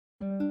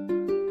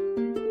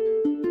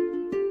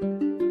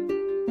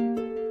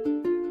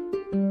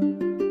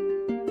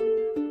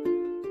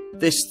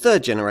This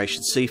third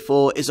generation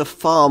C4 is a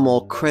far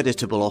more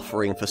creditable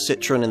offering for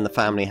Citroen in the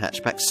family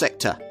hatchback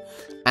sector,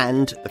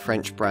 and the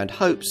French brand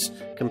hopes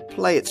can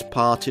play its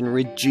part in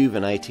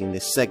rejuvenating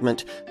this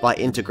segment by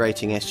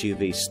integrating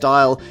SUV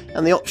style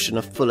and the option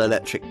of full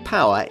electric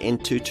power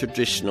into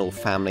traditional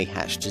family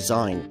hatch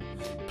design.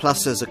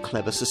 Plus there's a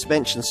clever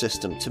suspension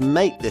system to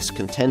make this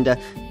contender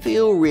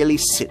feel really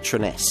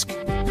Citroen-esque.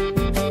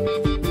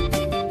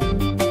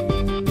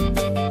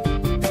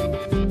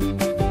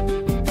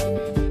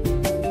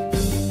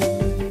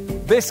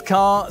 This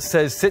car,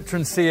 says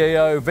Citroen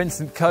CEO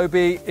Vincent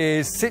Cobee,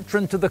 is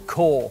Citroen to the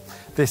core.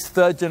 This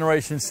third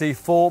generation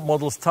C4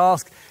 model's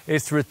task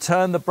is to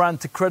return the brand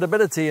to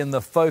credibility in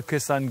the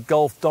Focus and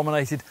Golf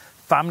dominated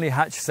family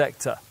hatch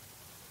sector.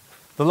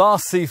 The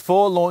last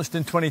C4, launched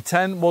in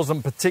 2010,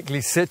 wasn't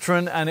particularly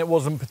Citroen, and it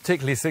wasn't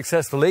particularly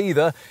successful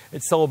either.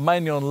 It sold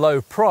mainly on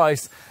low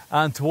price,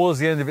 and towards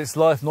the end of its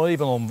life, not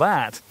even on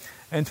that.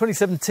 In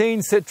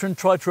 2017, Citroen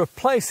tried to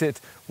replace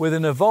it with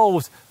an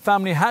evolved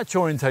family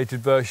hatch-orientated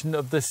version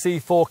of the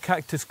C4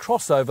 Cactus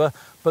crossover,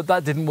 but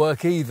that didn't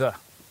work either.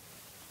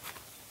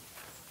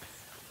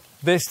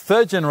 This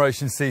third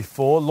generation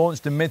C4,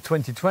 launched in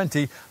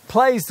mid-2020,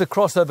 plays the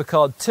crossover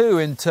card too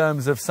in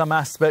terms of some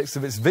aspects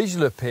of its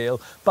visual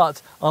appeal,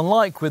 but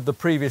unlike with the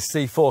previous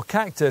C4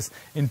 Cactus,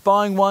 in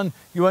buying one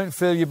you won't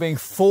feel you're being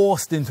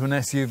forced into an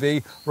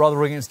SUV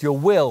rather against your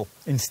will.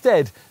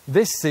 Instead,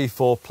 this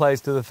C4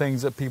 plays to the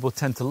things that people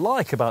tend to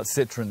like about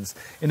Citroens: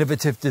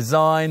 innovative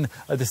design,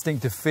 a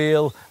distinctive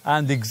feel,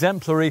 and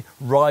exemplary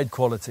ride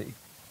quality.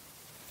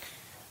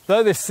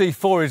 Though this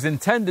C4 is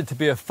intended to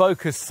be a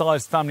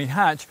Focus-sized family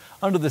hatch,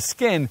 under the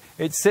skin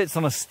it sits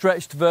on a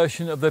stretched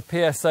version of the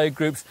PSA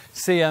Group's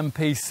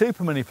CMP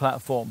Super Mini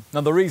platform.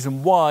 Now the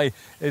reason why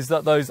is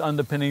that those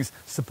underpinnings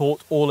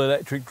support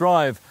all-electric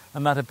drive,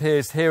 and that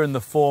appears here in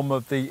the form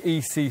of the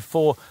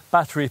EC4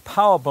 battery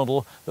power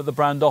model that the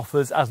brand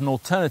offers as an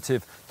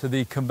alternative to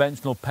the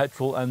conventional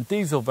petrol and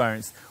diesel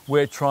variants.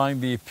 We're trying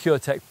the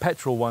PureTech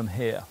petrol one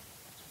here.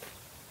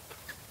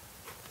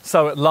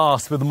 So at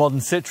last, with the modern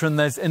Citroen,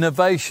 there's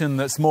innovation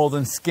that's more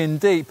than skin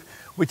deep,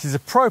 which is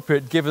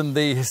appropriate given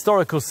the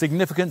historical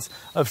significance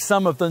of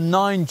some of the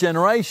 9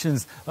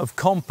 generations of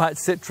compact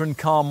Citroen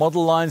car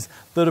model lines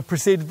that have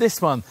preceded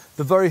this one.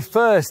 The very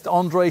first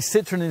André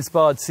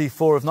Citroen-inspired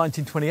C4 of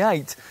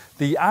 1928,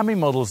 the AMI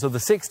models of the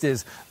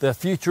 60s, the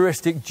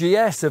futuristic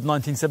GS of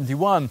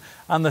 1971,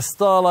 and the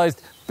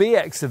stylised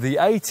BX of the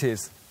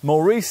 80s.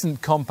 More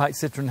recent compact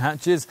Citroen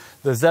hatches,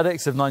 the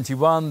ZX of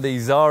 91, the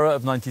Zara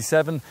of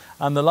 97,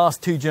 and the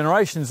last 2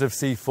 generations of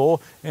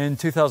C4 in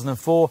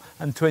 2004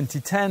 and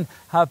 2010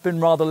 have been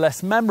rather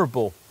less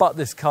memorable, but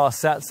this car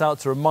sets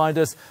out to remind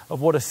us of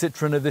what a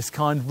Citroen of this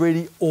kind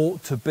really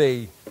ought to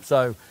be.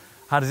 So,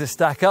 how does it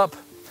stack up?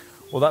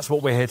 Well, that's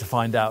what we're here to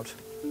find out.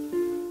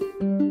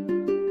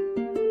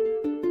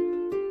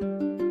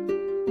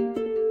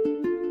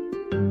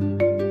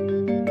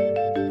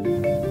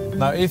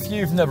 Now, if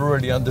you've never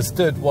really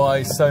understood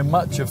why so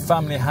much of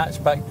family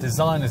hatchback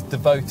design is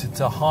devoted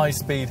to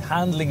high-speed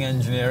handling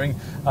engineering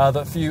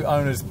that few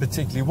owners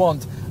particularly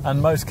want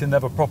and most can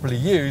never properly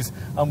use,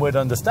 and would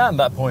understand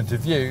that point of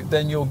view,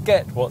 then you'll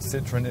get what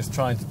Citroen is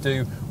trying to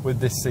do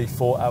with this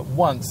C4 at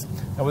once.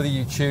 And whether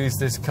you choose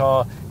this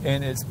car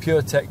in its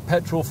PureTech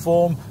petrol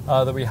form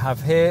that we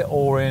have here,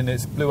 or in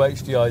its Blue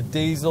HDI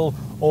diesel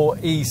or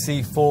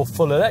EC4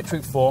 full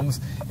electric forms,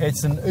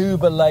 it's an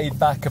uber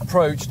laid-back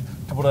approach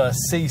what a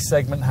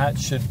C-segment hatch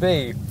should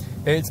be.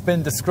 It's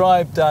been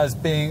described as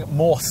being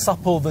more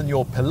supple than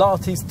your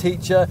Pilates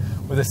teacher,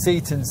 with a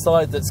seat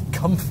inside that's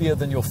comfier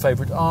than your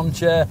favourite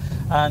armchair,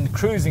 and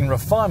cruising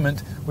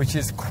refinement which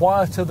is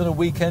quieter than a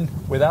weekend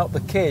without the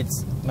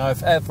kids. Now,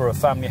 if ever a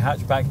family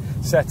hatchback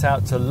set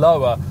out to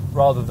lower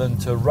rather than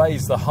to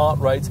raise the heart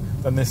rate,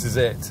 then this is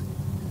it.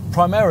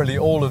 Primarily,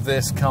 all of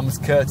this comes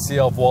courtesy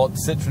of what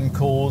Citroen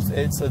calls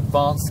its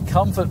Advanced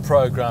Comfort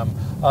Programme,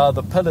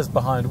 the pillars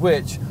behind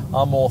which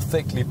are more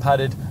thickly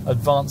padded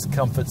advanced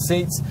comfort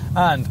seats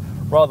and,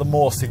 rather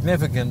more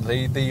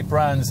significantly, the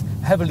brand's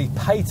heavily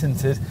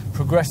patented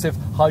progressive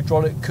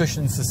hydraulic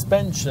cushion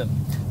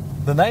suspension.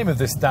 The name of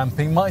this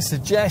damping might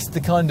suggest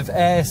the kind of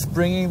air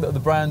springing that the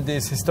brand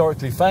is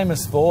historically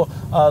famous for.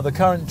 The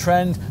current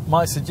trend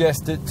might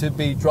suggest it to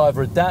be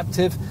driver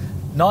adaptive.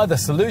 Neither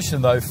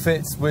solution, though,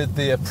 fits with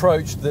the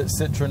approach that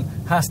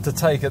Citroen has to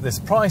take at this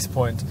price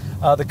point.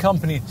 The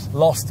company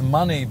lost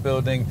money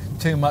building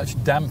too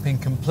much damping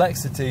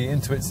complexity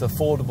into its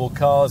affordable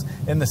cars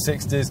in the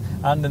 60s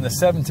and in the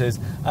 70s,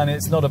 and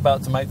it's not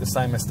about to make the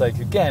same mistake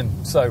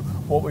again. So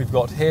what we've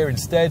got here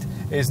instead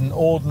is an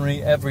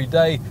ordinary,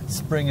 everyday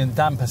spring and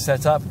damper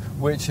setup,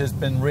 which has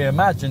been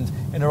reimagined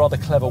in a rather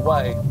clever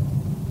way.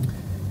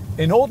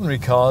 In ordinary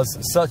cars,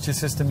 such a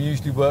system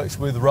usually works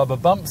with rubber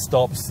bump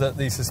stops that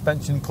the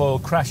suspension coil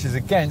crashes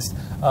against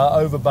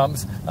over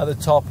bumps at the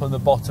top and the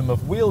bottom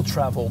of wheel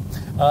travel.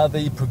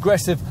 The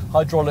progressive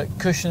hydraulic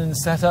cushion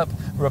setup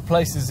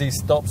replaces these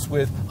stops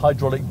with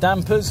hydraulic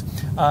dampers,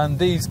 and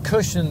these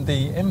cushion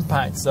the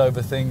impacts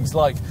over things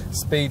like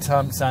speed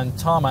humps and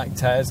tarmac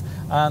tears,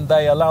 and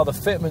they allow the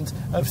fitment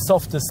of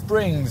softer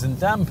springs and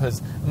dampers,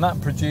 and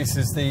that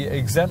produces the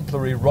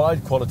exemplary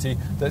ride quality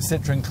that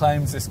Citroen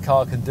claims this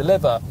car can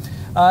deliver.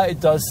 It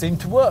does seem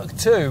to work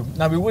too.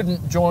 Now, we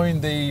wouldn't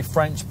join the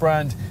French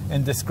brand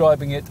in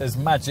describing it as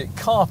magic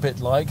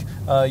carpet-like.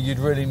 You'd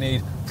really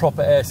need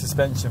proper air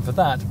suspension for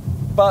that.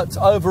 But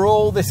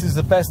overall, this is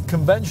the best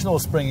conventional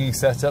springing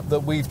setup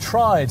that we've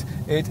tried.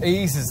 It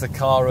eases the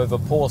car over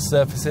poor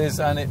surfaces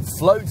and it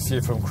floats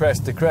you from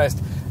crest to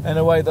crest in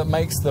a way that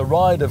makes the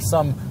ride of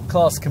some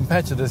class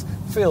competitors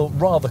feel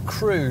rather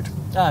crude.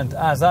 And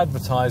as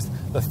advertised,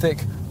 the thick,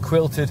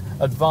 quilted,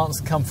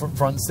 advanced comfort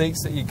front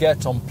seats that you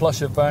get on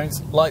plusher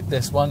variants like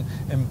this one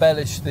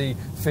embellish the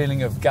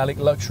feeling of Gallic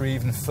luxury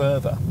even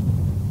further.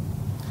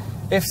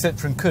 If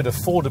Citroen could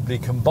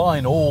affordably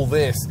combine all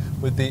this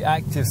with the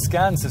active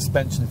scan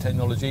suspension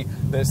technology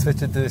that's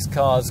fitted to this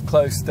car's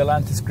close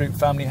Stellantis Group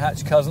family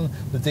hatch cousin,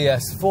 the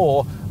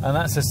DS4, and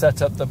that's a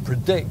setup that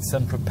predicts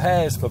and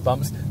prepares for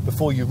bumps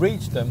before you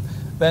reach them,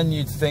 then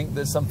you'd think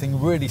that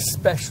something really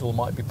special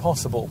might be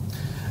possible.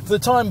 For the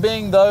time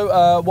being,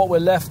 though, what we're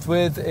left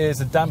with is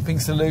a damping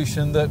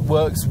solution that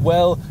works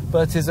well,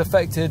 but is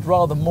affected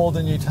rather more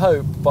than you'd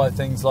hope by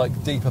things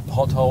like deeper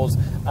potholes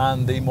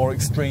and the more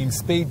extreme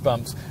speed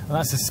bumps. And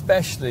that's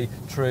especially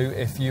true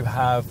if you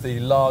have the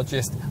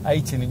largest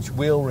 18-inch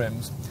wheel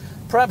rims.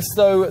 Perhaps,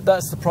 though,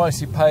 that's the price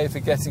you pay for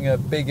getting a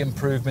big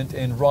improvement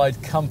in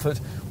ride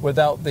comfort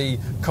without the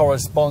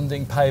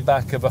corresponding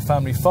payback of a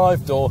family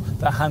 5-door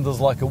that handles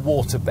like a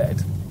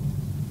waterbed.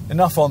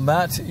 Enough on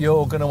that.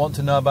 You're going to want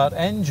to know about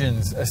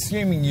engines,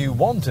 assuming you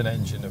want an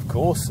engine, of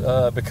course,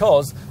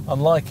 because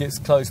unlike its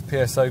close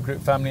PSO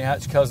Group family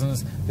hatch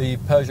cousins, the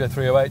Peugeot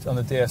 308 and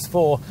the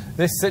DS4,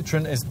 this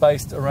Citroen is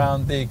based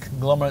around the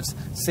conglomerate's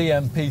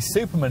CMP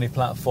Super Mini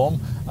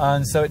platform,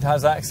 and so it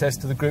has access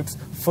to the group's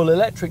full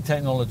electric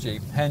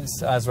technology,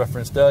 hence, as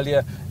referenced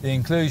earlier, the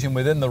inclusion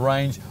within the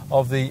range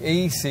of the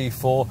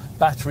C4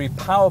 battery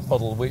power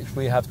model, which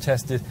we have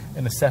tested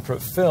in a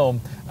separate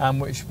film and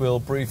which we'll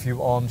brief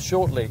you on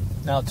shortly.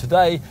 Now,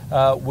 today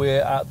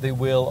we're at the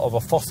wheel of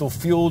a fossil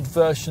fueled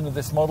version of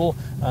this model,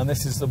 and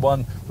this is the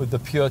one with the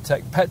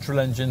PureTech petrol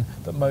engine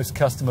that most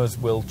customers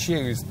will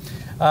choose.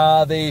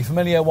 The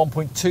familiar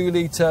 1.2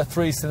 litre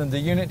 3-cylinder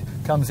unit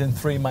comes in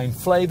 3 main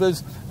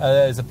flavours.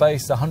 There's a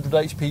base 100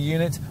 HP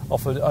unit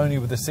offered only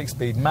with a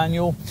 6-speed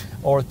manual,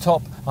 or a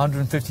top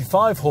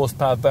 155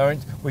 horsepower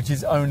variant which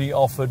is only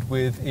offered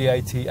with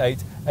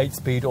E88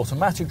 8-speed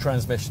automatic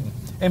transmission.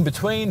 In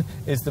between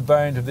is the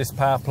variant of this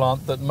power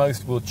plant that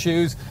most will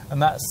choose, and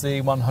that's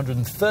the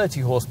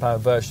 130 horsepower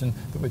version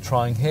that we're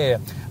trying here,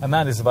 and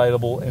that is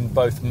available in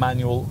both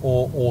manual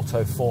or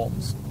auto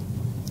forms.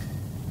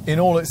 In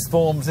all its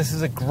forms, this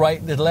is a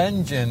great little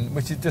engine,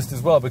 which is just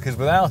as well, because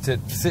without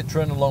it,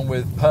 Citroen, along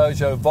with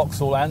Peugeot,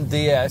 Vauxhall and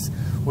DS,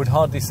 would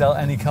hardly sell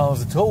any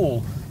cars at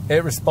all.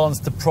 It responds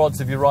to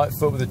prods of your right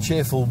foot with a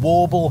cheerful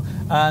warble,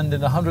 and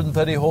in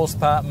 130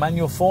 horsepower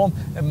manual form,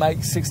 it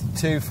makes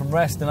 62 from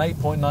rest in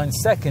 8.9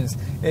 seconds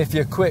if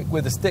you're quick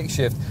with a stick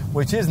shift,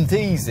 which isn't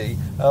easy.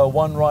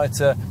 One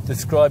writer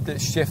described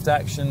its shift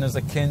action as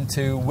akin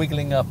to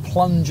wiggling a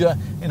plunger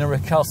in a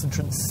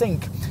recalcitrant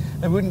sink.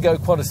 And we wouldn't go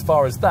quite as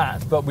far as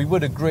that, but we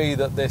would agree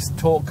that this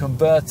torque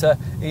converter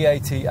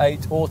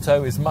E88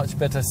 Auto is much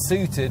better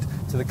suited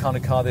to the kind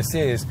of car this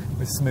is,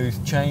 with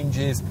smooth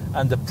changes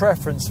and a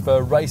preference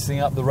for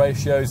racing up the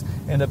ratios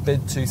in a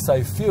bid to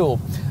save fuel.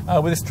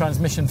 With this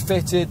transmission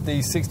fitted,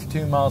 the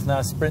 62 miles an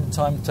hour sprint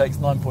time takes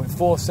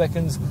 9.4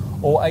 seconds,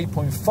 or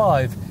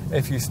 8.5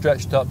 if you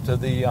stretched up to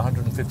the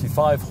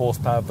 155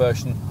 horsepower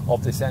version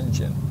of this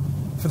engine.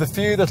 For the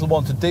few that'll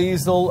want a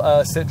diesel,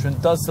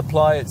 Citroen does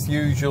supply its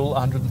usual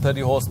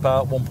 130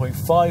 horsepower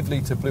 1.5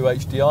 litre Blue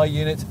HDI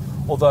unit,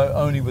 although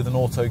only with an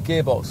auto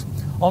gearbox.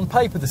 On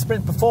paper, the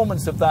sprint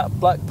performance of that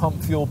black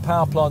pump fuel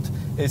power plant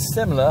is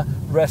similar,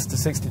 rest to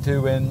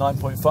 62 in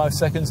 9.5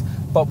 seconds,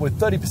 but with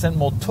 30%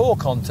 more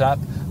torque on tap,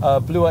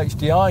 Blue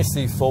HDI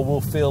C4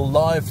 will feel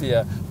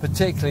livelier,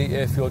 particularly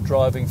if you're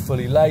driving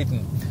fully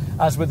laden.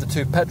 As with the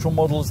two petrol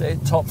models,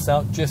 it tops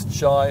out just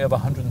shy of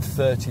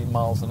 130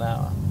 miles an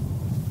hour.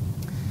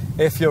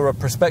 If you're a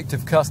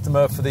prospective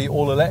customer for the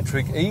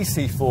all-electric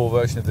EC4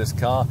 version of this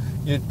car,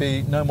 you'd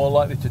be no more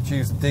likely to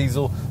choose a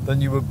diesel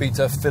than you would be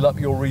to fill up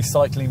your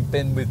recycling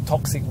bin with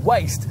toxic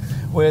waste.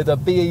 With a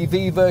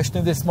BEV version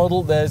of this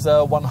model, there's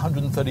a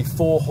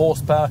 134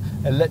 horsepower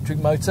electric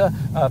motor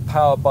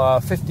powered by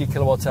a 50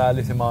 kilowatt-hour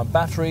lithium-ion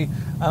battery,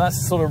 and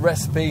that's the sort of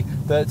recipe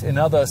that in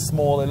other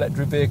small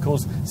electric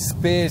vehicles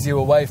spears you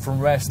away from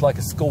rest like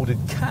a scalded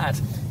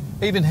cat.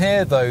 Even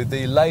here though,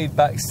 the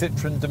laid-back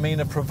Citroen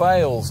demeanour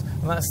prevails,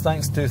 and that's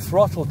thanks to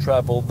throttle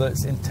travel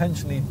that's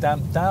intentionally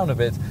damped down a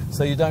bit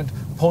so you don't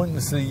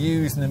pointlessly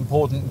use an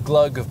important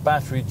glug of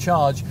battery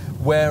charge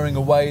wearing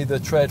away the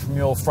tread from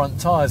your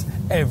front tyres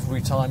every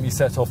time you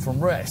set off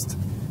from rest.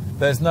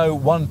 There's no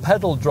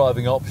one-pedal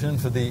driving option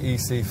for the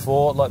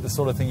EC4 like the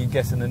sort of thing you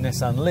get in a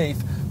Nissan Leaf,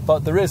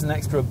 but there is an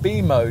extra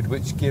B mode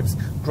which gives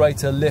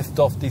greater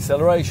lift-off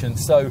deceleration,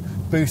 so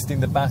boosting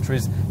the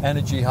battery's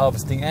energy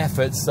harvesting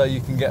efforts so you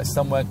can get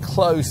somewhere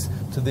close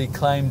to the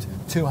claimed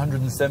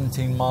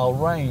 217-mile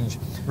range.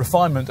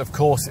 Refinement, of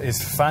course,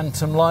 is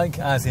phantom-like,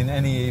 as in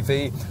any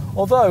EV,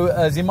 although,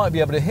 as you might be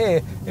able to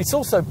hear, it's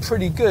also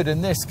pretty good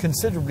in this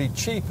considerably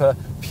cheaper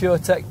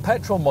PureTech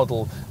petrol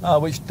model,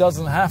 which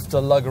doesn't have to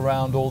lug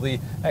around all the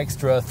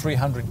extra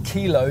 300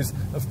 kilos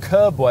of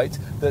curb weight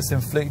that's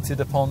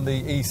inflicted upon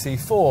the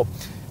EC4.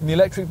 In the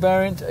electric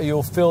variant,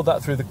 you'll feel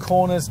that through the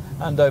corners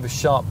and over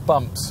sharp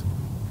bumps.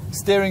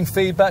 Steering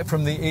feedback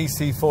from the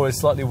EC4 is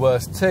slightly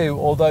worse too,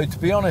 although to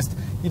be honest,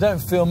 you don't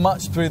feel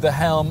much through the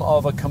helm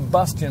of a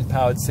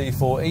combustion-powered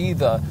C4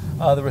 either.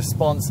 The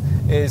response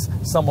is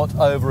somewhat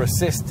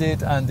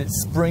over-assisted and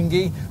it's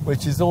springy,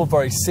 which is all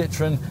very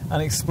Citroen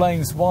and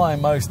explains why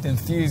most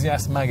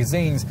enthusiast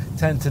magazines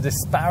tend to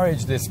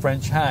disparage this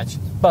French hatch.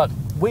 But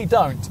we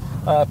don't.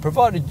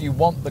 Provided you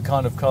want the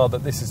kind of car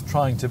that this is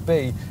trying to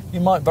be,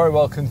 you might very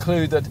well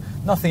conclude that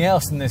nothing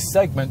else in this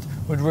segment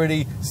would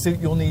really suit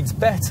your needs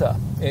better.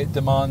 It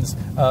demands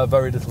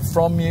very little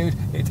from you,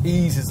 it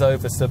eases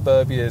over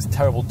suburbia's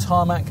terrible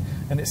tarmac,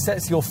 and it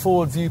sets your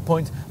forward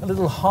viewpoint a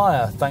little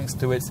higher thanks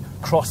to its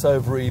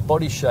crossover-y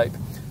body shape.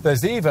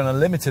 There's even a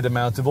limited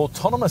amount of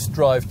autonomous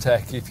drive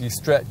tech if you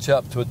stretch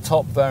up to a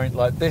top variant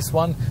like this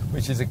one,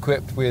 which is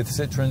equipped with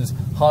Citroen's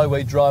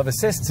Highway Drive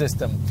Assist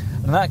system.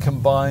 And that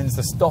combines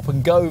the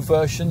stop-and-go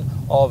version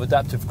of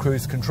adaptive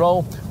cruise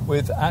control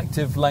with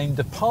active lane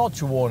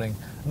departure warning.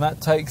 And that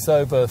takes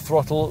over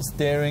throttle,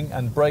 steering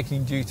and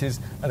braking duties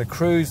at a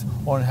cruise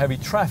or in heavy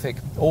traffic.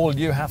 All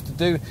you have to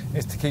do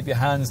is to keep your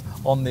hands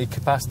on the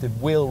capacitive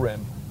wheel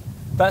rim.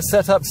 That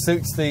setup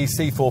suits the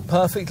C4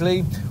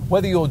 perfectly.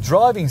 Whether your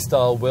driving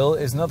style will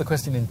is another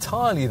question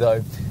entirely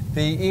though.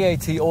 The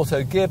EAT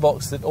Auto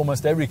gearbox that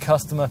almost every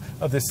customer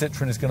of this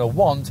Citroen is going to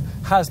want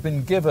has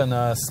been given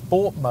a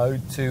sport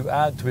mode to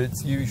add to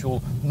its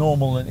usual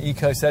normal and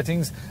eco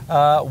settings.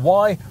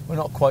 Why? We're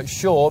not quite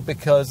sure,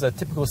 because a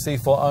typical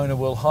C4 owner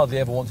will hardly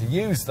ever want to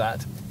use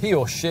that. He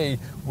or she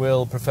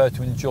will prefer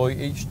to enjoy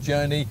each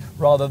journey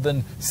rather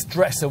than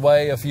stress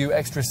away a few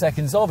extra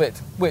seconds of it,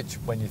 which,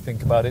 when you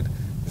think about it,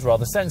 is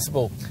rather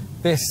sensible.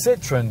 This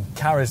Citroen,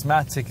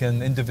 charismatic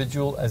and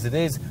individual as it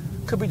is,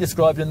 could be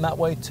described in that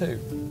way too.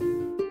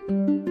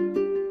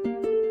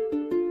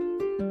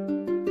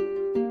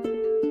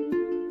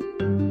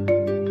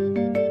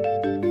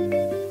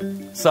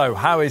 So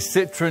how is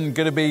Citroen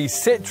going to be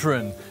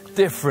Citroen?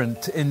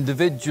 Different,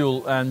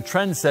 individual and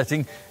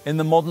trend-setting in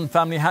the modern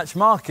family hatch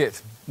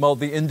market? Well,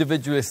 the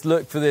individualist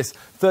look for this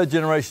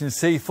third-generation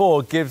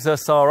C4 gives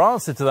us our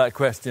answer to that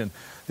question.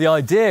 The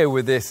idea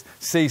with this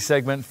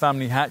C-segment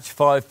family hatch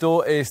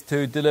 5-door is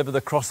to deliver the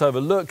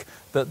crossover look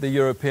that the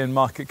European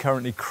market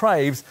currently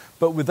craves,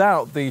 but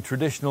without the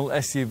traditional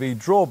SUV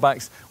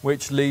drawbacks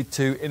which lead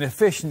to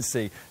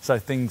inefficiency, so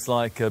things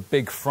like a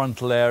big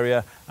frontal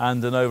area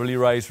and an overly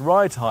raised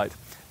ride height.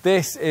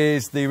 This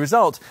is the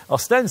result,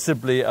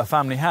 ostensibly a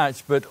family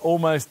hatch, but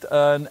almost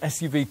an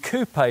SUV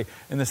coupe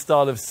in the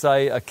style of,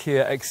 say, a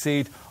Kia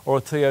Exceed or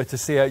a Toyota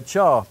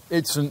CHR.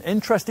 It's an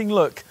interesting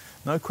look,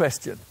 no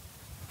question.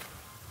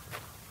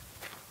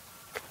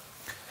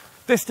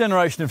 This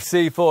generation of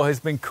C4 has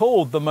been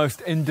called the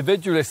most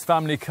individualist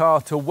family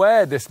car to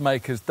wear this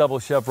maker's double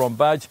chevron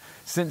badge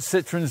since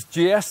Citroen's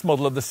GS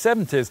model of the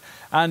 70s.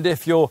 And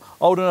if you're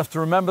old enough to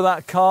remember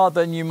that car,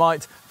 then you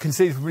might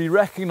conceivably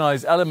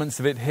recognise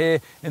elements of it here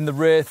in the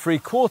rear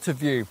three-quarter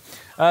view.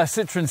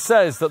 Citroen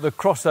says that the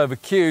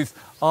crossover cues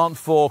aren't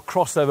for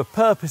crossover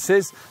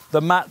purposes.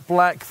 The matte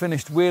black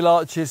finished wheel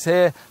arches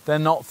here, they're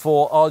not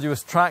for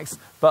arduous tracks,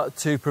 but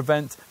to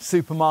prevent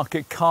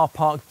supermarket car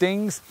park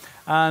dings.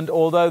 And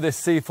although this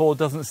C4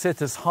 doesn't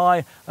sit as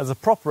high as a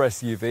proper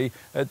SUV,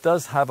 it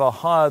does have a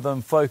higher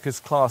than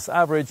Focus class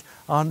average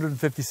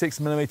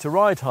 156mm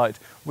ride height,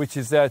 which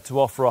is there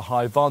to offer a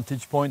high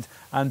vantage point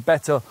and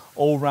better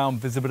all-round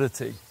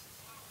visibility.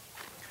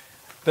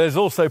 There's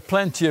also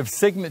plenty of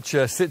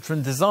signature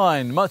Citroen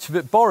design, much of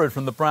it borrowed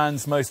from the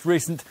brand's most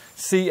recent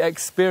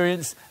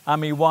C-Experience,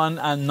 AMI 1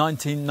 and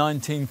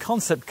 1919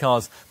 concept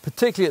cars,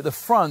 particularly at the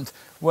front,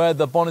 where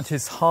the bonnet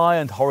is high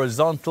and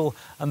horizontal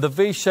and the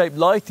V-shaped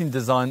lighting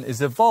design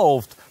is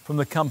evolved from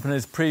the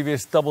company's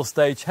previous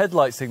double-stage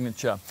headlight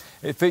signature.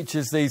 It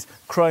features these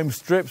chrome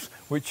strips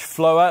which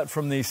flow out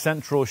from the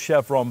central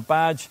chevron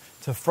badge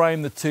to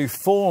frame the two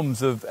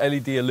forms of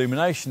LED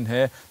illumination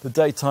here, the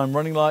daytime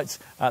running lights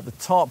at the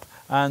top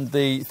and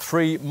the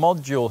three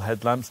module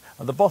headlamps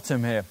at the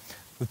bottom here.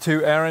 The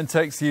two air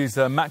intakes use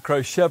a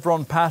macro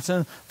chevron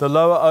pattern. The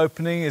lower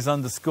opening is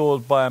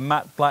underscored by a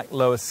matte black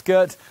lower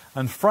skirt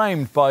and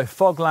framed by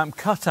fog lamp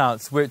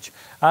cutouts, which,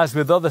 as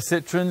with other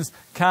Citroens,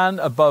 can,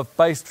 above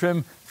base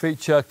trim,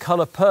 feature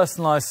colour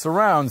personalised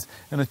surrounds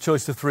in a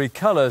choice of 3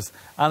 colours: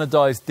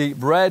 anodised deep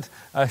red,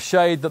 a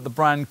shade that the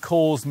brand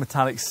calls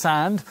metallic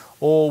sand,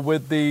 or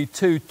with the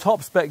 2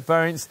 top spec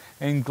variants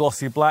in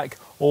glossy black,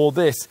 or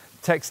this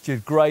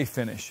textured grey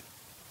finish.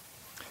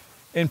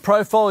 In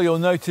profile, you'll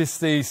notice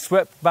the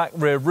swept back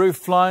rear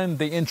roof line,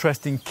 the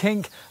interesting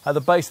kink at the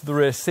base of the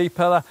rear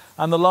C-pillar,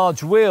 and the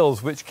large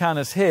wheels, which can,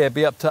 as here,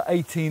 be up to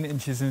 18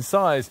 inches in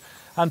size.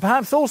 And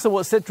perhaps also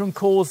what Citroen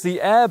calls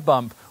the air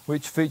bump,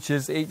 which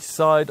features each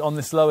side on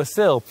this lower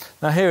sill.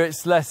 Now here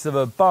it's less of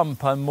a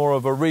bump and more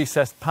of a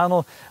recessed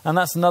panel, and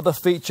that's another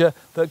feature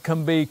that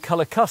can be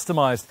colour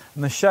customised,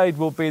 and the shade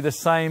will be the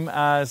same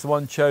as the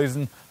one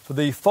chosen for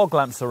the fog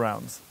lamp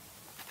surrounds.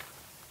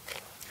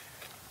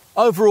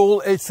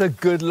 Overall, it's a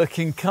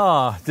good-looking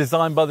car,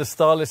 designed by the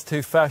stylist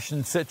who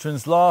fashioned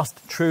Citroen's last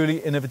truly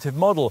innovative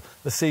model,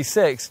 the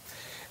C6.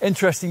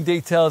 Interesting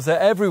details are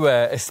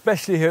everywhere,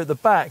 especially here at the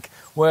back,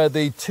 where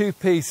the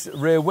 2-piece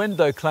rear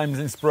window claims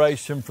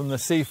inspiration from the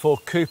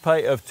C4 Coupe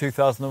of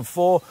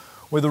 2004,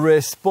 with a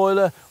rear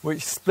spoiler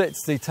which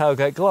splits the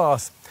tailgate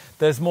glass.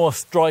 There's more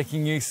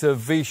striking use of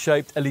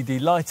V-shaped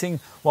LED lighting,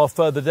 while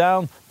further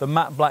down, the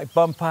matte black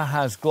bumper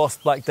has gloss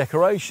black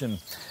decoration.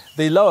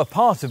 The lower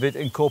part of it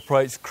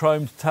incorporates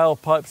chromed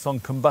tailpipes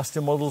on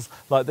combustion models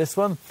like this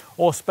one,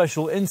 or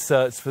special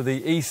inserts for the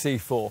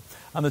EC4.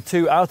 And the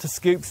 2 outer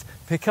scoops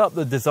pick up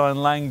the design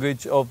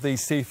language of the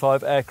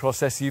C5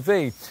 Aircross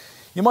SUV.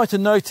 You might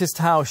have noticed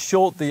how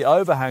short the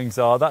overhangs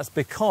are. That's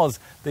because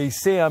the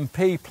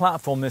CMP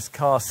platform this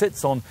car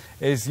sits on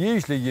is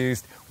usually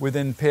used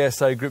within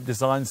PSA group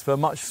designs for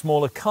much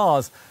smaller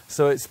cars,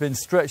 so it's been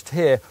stretched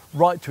here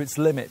right to its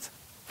limit.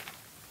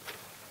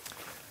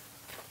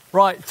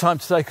 Right, time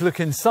to take a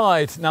look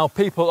inside. Now,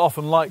 people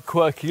often like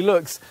quirky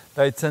looks.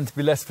 They tend to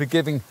be less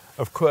forgiving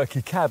of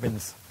quirky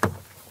cabins,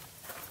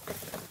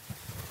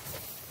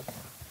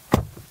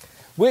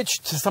 which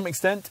to some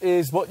extent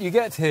is what you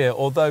get here,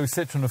 although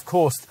Citroen of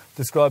course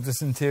describes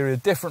this interior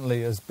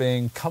differently as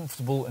being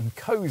comfortable and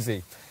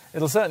cosy.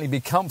 It'll certainly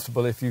be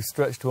comfortable if you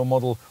stretch to a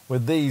model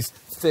with these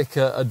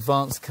thicker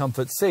advanced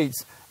comfort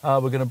seats. We're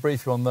going to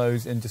brief you on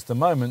those in just a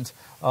moment,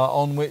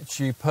 on which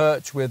you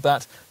perch with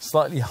that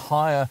slightly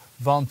higher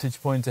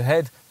vantage point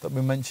ahead that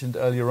we mentioned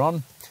earlier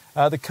on.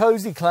 The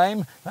cosy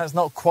claim, that's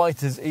not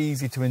quite as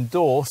easy to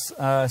endorse.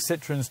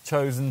 Citroen's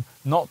chosen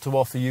not to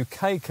offer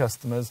UK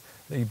customers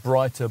the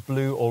brighter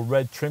blue or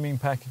red trimming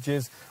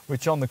packages,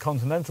 which on the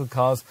Continental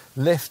cars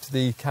lift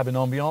the cabin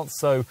ambiance,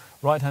 so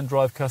right-hand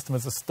drive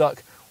customers are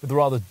stuck with a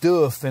rather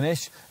dour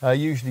finish,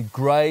 usually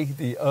grey,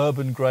 the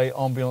urban grey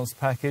ambiance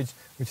package,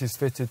 which is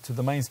fitted to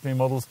the mainstream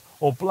models,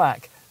 or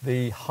black,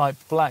 the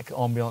hyped black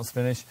ambiance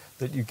finish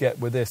that you get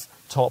with this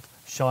top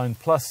Shine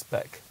Plus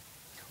spec.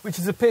 Which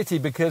is a pity,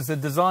 because the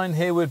design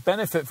here would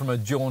benefit from a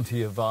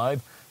jauntier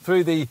vibe.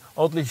 Through the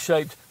oddly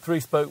shaped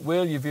 3-spoke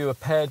wheel, you view a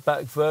pared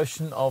back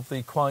version of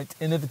the quite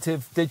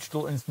innovative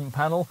digital instrument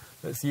panel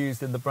that's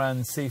used in the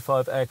brand's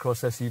C5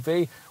 Aircross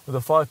SUV, with a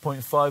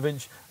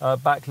 5.5-inch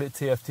backlit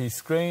TFT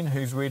screen,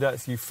 whose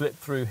readouts you flip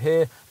through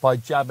here by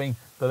jabbing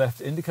the left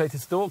indicator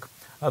stalk.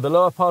 The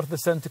lower part of the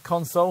centre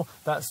console,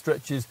 that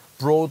stretches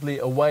broadly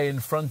away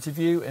in front of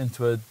you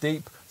into a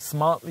deep,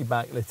 smartly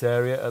backlit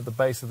area at the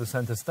base of the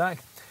centre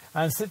stack.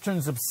 And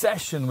Citroen's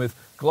obsession with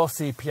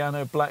glossy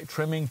piano black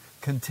trimming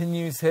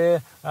continues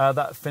here.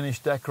 That finish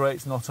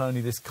decorates not only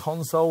this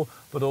console,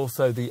 but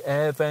also the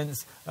air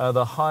vents,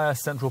 the higher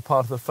central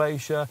part of the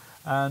fascia,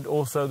 and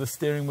also the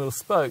steering wheel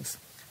spokes.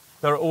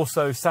 There are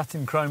also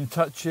satin chrome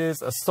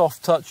touches, a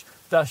soft touch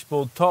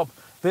dashboard top,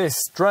 this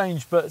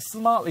strange but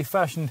smartly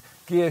fashioned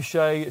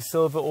Guilloche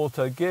silver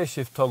auto gear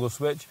shift toggle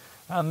switch,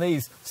 and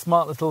these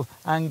smart little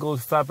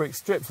angled fabric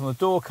strips on the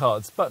door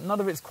cards. But none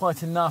of it's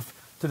quite enough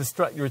to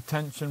distract your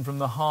attention from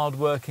the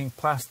hard-working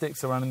plastic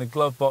surrounding the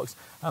glove box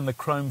and the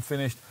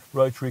chrome-finished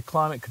rotary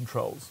climate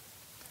controls.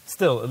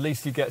 Still, at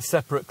least you get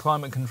separate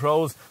climate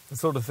controls, the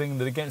sort of thing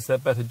that, against their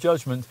better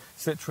judgment,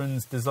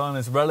 Citroen's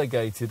designers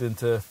relegated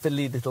into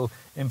fiddly little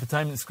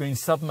infotainment screen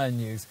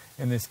submenus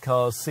in this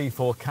car's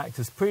C4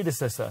 Cactus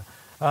predecessor.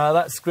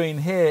 That screen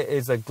here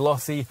is a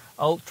glossy,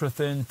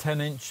 ultra-thin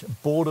 10-inch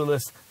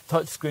borderless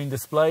touchscreen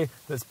display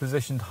that's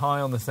positioned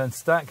high on the centre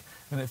stack,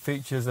 and it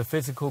features a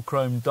physical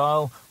chrome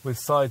dial with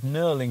side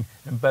knurling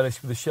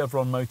embellished with a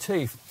chevron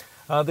motif.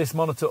 This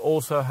monitor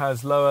also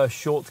has lower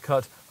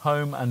shortcut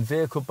home and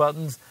vehicle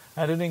buttons,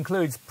 and it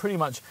includes pretty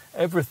much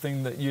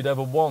everything that you'd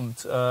ever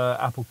want: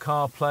 Apple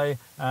CarPlay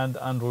and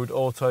Android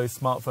Auto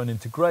smartphone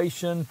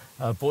integration,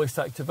 voice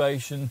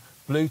activation,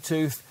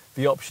 Bluetooth,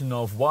 the option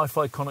of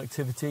Wi-Fi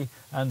connectivity,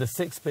 and a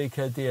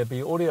 6-speaker DAB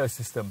audio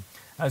system.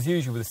 As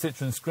usual with the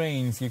Citroen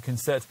screens, you can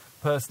set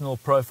personal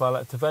profile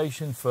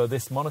activation for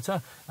this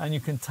monitor, and you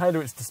can tailor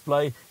its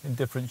display in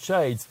different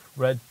shades: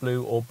 red,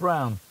 blue or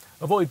brown.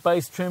 Avoid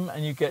base trim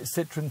and you get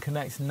Citroen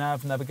Connect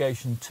Nav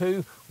Navigation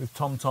 2 with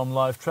TomTom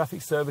Live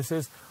traffic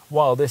services,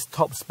 while this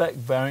top spec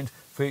variant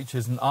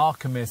features an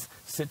Archimedes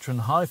Citroen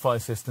Hi-Fi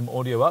system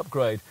audio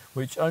upgrade,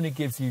 which only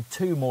gives you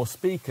 2 more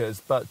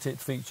speakers, but it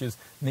features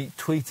neat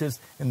tweeters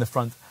in the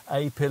front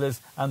A-pillars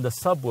and a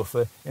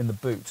subwoofer in the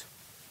boot.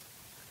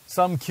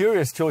 Some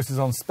curious choices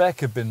on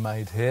spec have been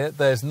made here.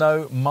 There's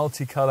no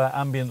multicolour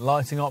ambient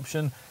lighting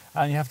option,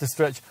 and you have to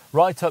stretch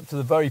right up to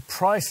the very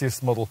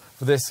priciest model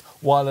for this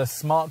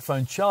wireless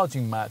smartphone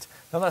charging mat.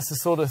 Now that's the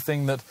sort of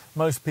thing that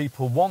most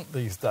people want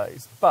these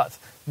days, but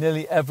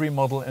nearly every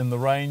model in the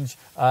range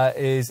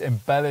is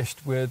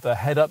embellished with a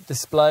head-up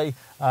display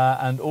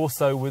and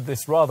also with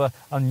this rather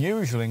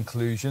unusual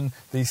inclusion,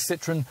 the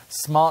Citroen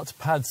Smart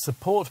Pad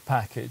Support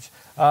Package.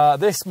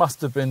 This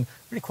must have been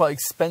really quite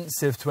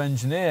expensive to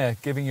engineer,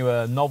 giving you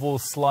a novel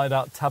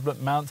slide-out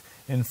tablet mount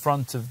in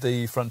front of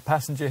the front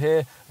passenger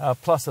here,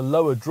 plus a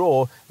lower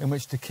drawer in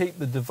which to keep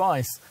the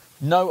device.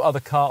 No other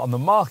car on the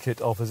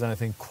market offers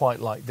anything quite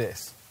like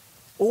this,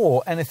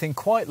 or anything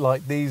quite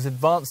like these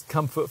advanced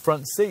comfort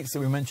front seats that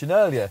we mentioned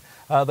earlier.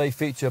 They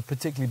feature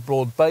particularly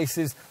broad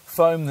bases,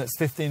 foam that's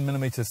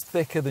 15mm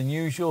thicker than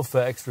usual for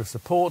extra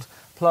support,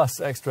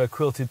 plus extra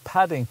quilted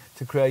padding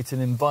to create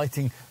an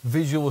inviting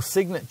visual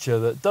signature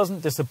that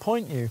doesn't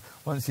disappoint you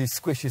once you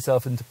squish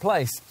yourself into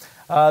place.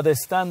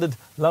 There's standard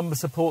lumbar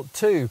support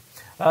too.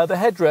 The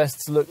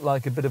headrests look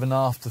like a bit of an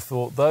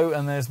afterthought though,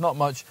 and there's not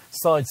much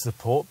side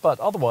support, but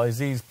otherwise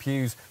these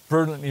pews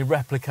brilliantly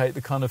replicate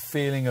the kind of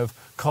feeling of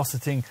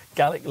cosseting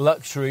Gallic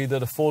luxury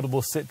that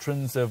affordable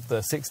Citroens of the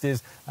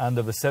 60s and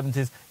of the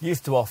 70s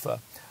used to offer.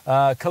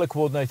 Colour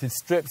coordinated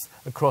strips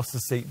across the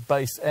seat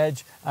base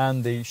edge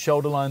and the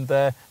shoulder line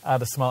there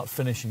add a smart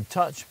finishing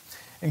touch.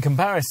 In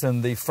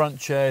comparison, the front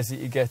chairs that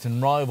you get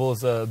in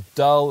rivals are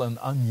dull and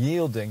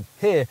unyielding.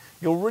 Here,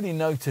 you'll really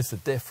notice a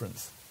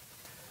difference.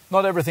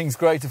 Not everything's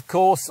great, of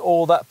course.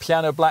 All that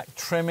piano black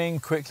trimming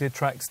quickly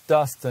attracts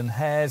dust and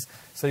hairs,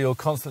 so you'll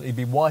constantly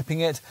be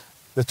wiping it.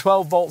 The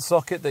 12-volt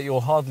socket that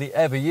you'll hardly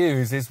ever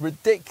use is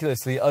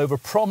ridiculously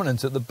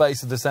over-prominent at the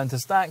base of the centre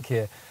stack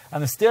here,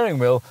 and the steering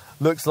wheel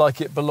looks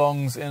like it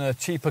belongs in a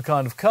cheaper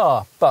kind of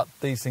car. But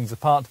these things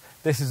apart,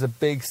 this is a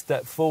big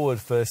step forward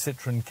for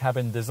Citroen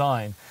cabin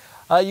design.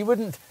 You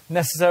wouldn't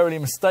necessarily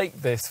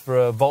mistake this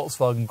for a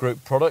Volkswagen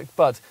Group product,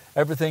 but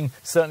everything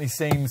certainly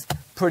seems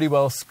pretty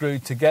well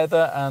screwed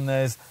together, and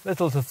there's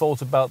little to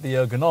fault about the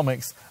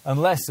ergonomics,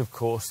 unless of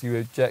course you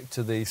object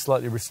to the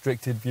slightly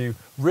restricted view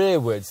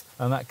rearwards,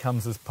 and that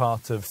comes as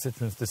part of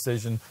Citroen's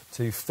decision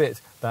to fit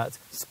that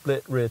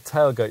split rear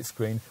tailgate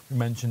screen we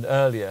mentioned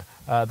earlier.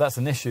 That's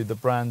an issue the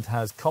brand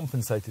has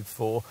compensated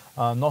for,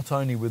 not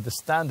only with the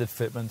standard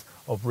fitment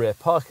of rear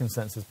parking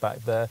sensors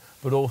back there,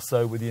 but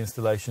also with the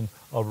installation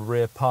of a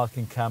rear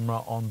parking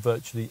camera on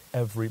virtually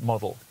every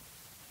model.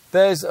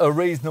 There's a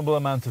reasonable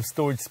amount of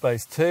storage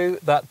space too.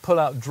 That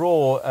pull-out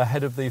drawer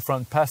ahead of the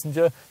front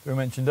passenger that we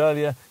mentioned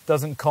earlier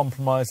doesn't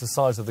compromise the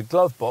size of the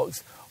glove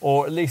box,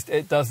 or at least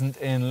it doesn't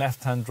in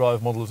left-hand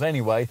drive models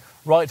anyway.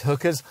 Right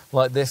hookers,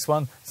 like this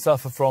one,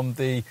 suffer from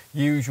the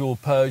usual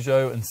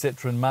Peugeot and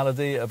Citroen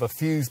malady of a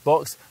fuse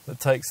box that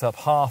takes up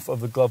half of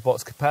the glove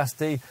box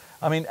capacity.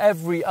 I mean,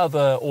 every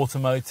other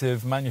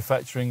automotive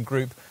manufacturing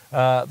group,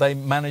 they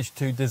managed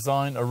to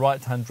design a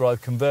right-hand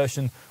drive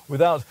conversion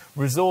without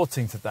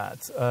resorting to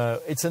that.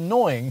 It's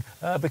annoying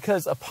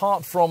because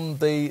apart from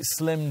the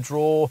slim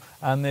drawer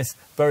and this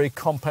very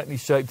compactly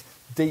shaped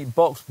deep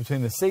box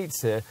between the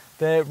seats here,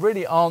 there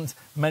really aren't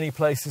many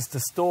places to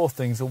store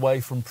things away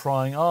from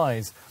prying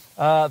eyes.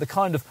 The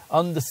kind of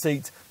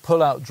under-seat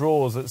pull-out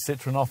drawers that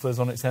Citroen offers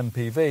on its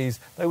MPVs,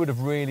 they would have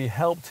really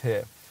helped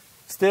here.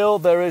 Still,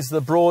 there is the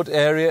broad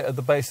area at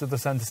the base of the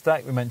centre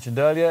stack we mentioned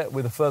earlier,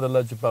 with a further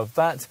ledge above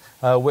that,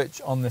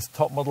 which on this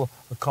top model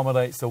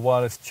accommodates a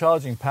wireless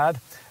charging pad.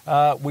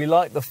 We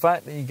like the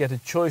fact that you get a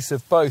choice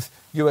of both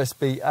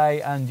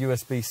USB-A and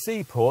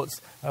USB-C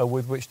ports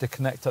with which to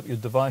connect up your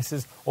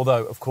devices,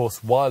 although of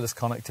course wireless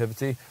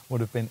connectivity would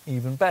have been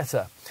even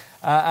better.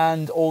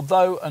 And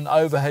although an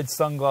overhead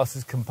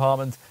sunglasses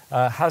compartment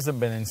hasn't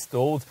been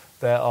installed,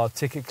 there are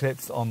ticket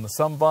clips on the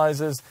sun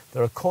visors,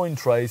 there are coin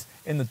trays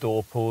in the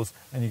door pulls,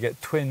 and you get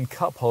twin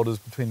cup holders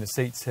between the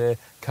seats here,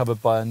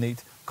 covered by a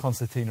neat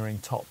concertina-ing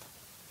top.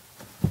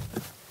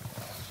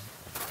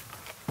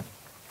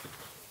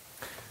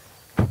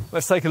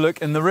 Let's take a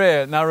look in the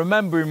rear. Now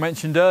remember, we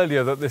mentioned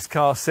earlier that this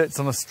car sits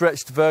on a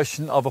stretched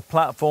version of a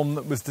platform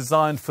that was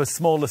designed for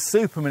smaller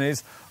super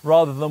minis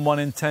rather than one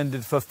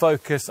intended for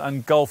Focus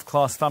and Golf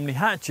class family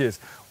hatches.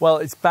 Well,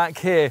 it's back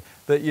here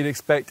that you'd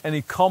expect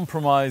any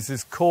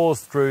compromises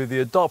caused through the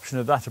adoption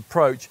of that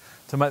approach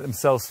to make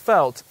themselves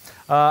felt.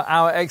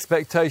 Our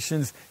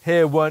expectations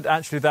here weren't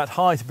actually that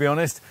high, to be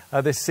honest.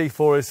 This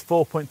C4 is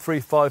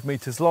 4.35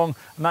 metres long,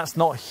 and that's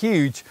not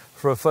huge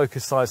for a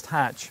Focus-sized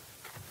hatch.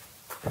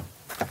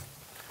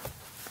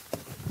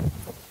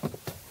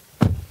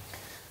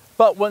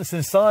 But once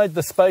inside,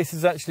 the space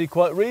is actually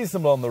quite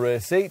reasonable on the rear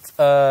seat.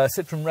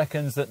 Citroen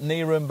reckons that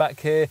knee room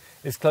back here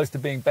is close to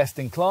being best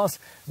in class,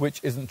 which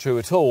isn't true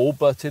at all,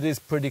 but it is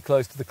pretty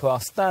close to the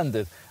class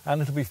standard,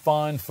 and it'll be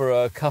fine for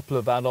a couple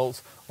of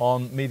adults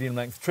on medium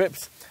length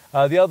trips.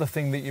 The other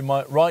thing that you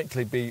might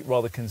rightly be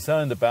rather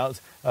concerned about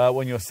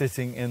when you're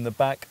sitting in the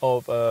back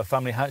of a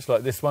family hatch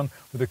like this one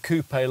with a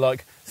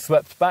coupe-like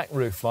swept back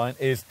roofline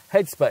is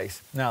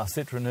headspace. Now,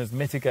 Citroen has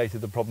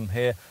mitigated the problem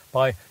here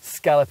by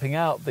scalloping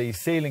out the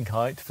ceiling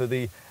height for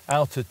the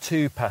outer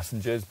two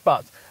passengers,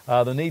 but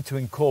the need to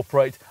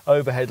incorporate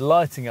overhead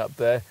lighting up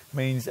there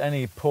means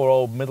any poor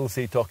old middle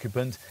seat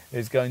occupant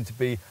is going to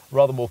be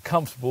rather more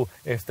comfortable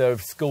if they're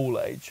of school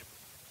age.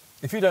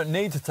 If you don't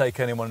need to take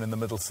anyone in the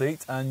middle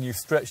seat and you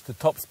stretch to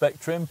top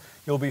spec trim,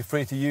 you'll be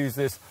free to use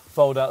this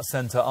fold-out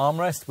centre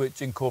armrest,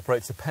 which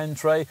incorporates a pen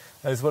tray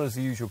as well as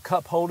the usual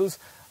cup holders.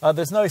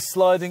 There's no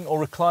sliding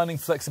or reclining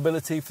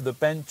flexibility for the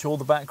bench or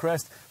the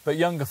backrest, but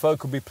younger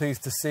folk will be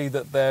pleased to see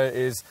that there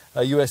is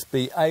a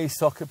USB-A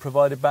socket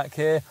provided back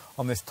here.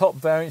 On this top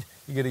variant,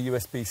 you get a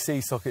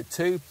USB-C socket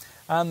too,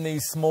 and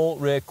these small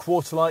rear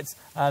quarter lights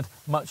add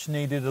much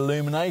needed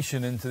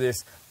illumination into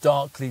this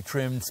darkly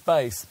trimmed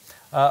space.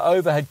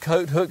 Overhead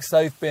coat hooks,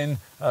 they've been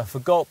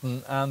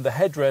forgotten, and the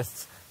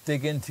headrests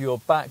dig into your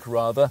back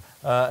rather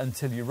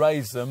until you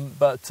raise them,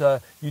 but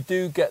you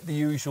do get the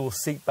usual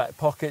seat back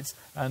pockets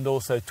and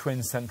also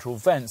twin central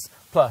vents,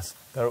 plus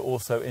there are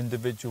also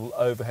individual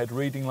overhead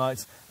reading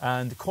lights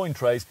and coin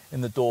trays in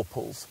the door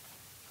pulls.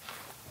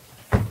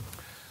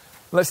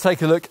 Let's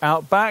take a look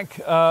out back.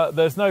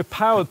 There's no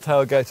powered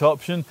tailgate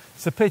option.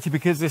 It's a pity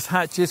because this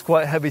hatch is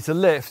quite heavy to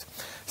lift.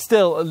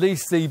 Still, at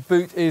least the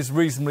boot is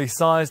reasonably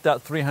sized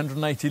at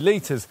 380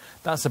 litres.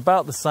 That's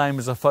about the same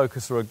as a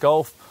Focus or a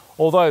Golf,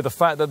 although the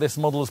fact that this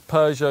model's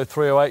Peugeot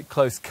 308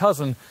 close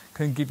cousin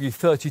can give you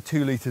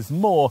 32 litres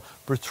more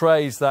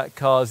betrays that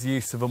car's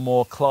use of a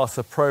more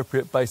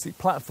class-appropriate basic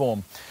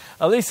platform.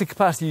 At least the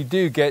capacity you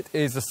do get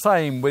is the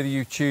same whether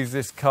you choose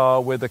this car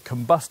with a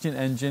combustion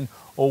engine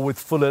or with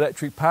full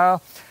electric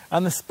power,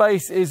 and the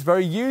space is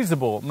very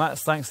usable, and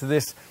that's thanks to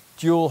this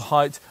dual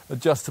height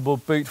adjustable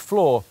boot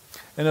floor.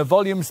 In a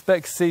volume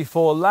spec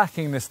C4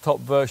 lacking this top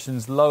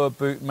version's lower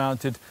boot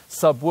mounted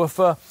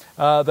subwoofer,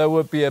 there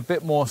would be a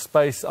bit more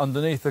space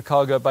underneath the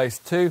cargo base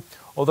too,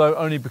 although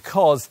only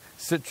because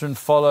Citroen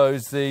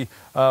follows the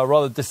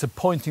rather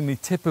disappointingly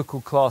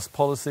typical class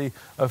policy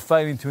of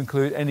failing to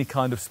include any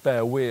kind of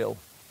spare wheel.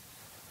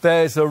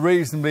 There's a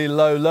reasonably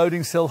low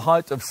loading sill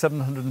height of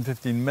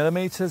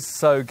 715mm,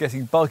 so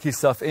getting bulky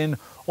stuff in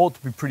ought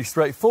to be pretty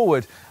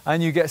straightforward.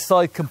 And you get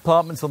side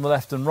compartments on the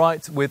left and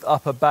right with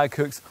upper bag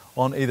hooks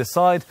on either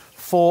side,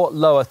 4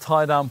 lower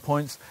tie-down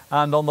points,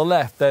 and on the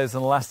left there's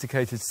an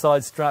elasticated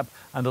side strap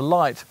and a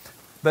light.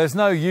 There's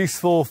no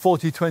useful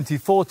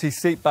 40-20-40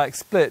 seat back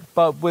split,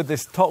 but with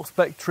this top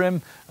spec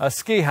trim,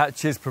 ski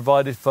hatches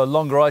provided for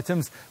longer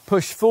items.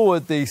 Push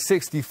forward the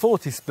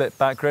 60-40 split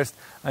backrest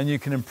and you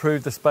can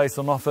improve the space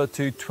on offer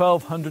to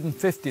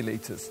 1,250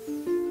 litres.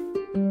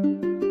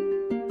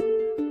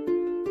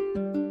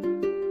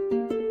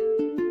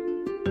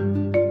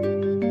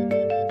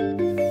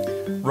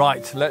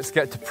 Right, let's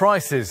get to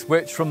prices,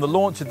 which from the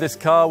launch of this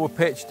car were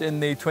pitched in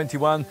the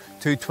 £21,000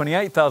 to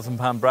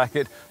 £28,000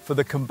 bracket for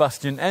the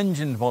combustion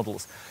engine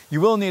models.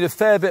 You will need a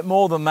fair bit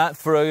more than that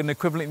for an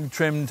equivalently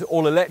trimmed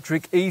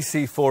all-electric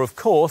EC4, of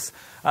course.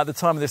 At the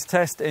time of this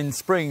test in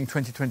spring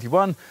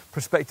 2021,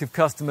 prospective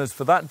customers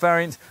for that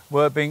variant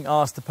were being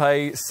asked to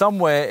pay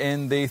somewhere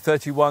in the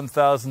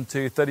 £31,000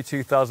 to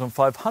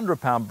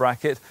 £32,500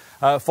 bracket,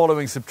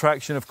 following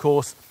subtraction, of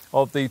course,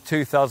 of the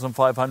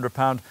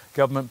 £2,500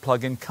 government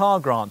plug-in car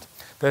grant.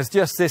 There's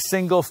just this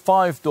single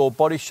 5-door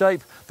body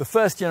shape. The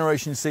first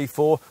generation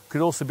C4 could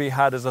also be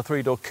had as a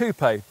 3-door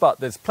coupe, but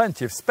there's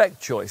plenty of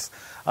spec choice.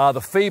 The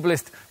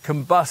feeblest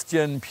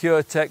combustion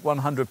PureTech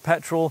 100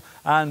 petrol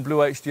and Blue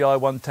HDI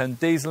 110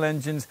 diesel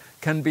engines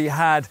can be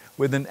had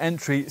with an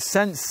entry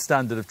Sense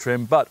standard of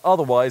trim, but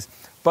otherwise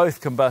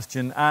both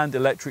combustion and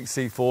electric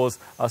C4s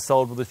are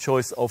sold with a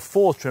choice of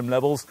 4 trim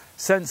levels: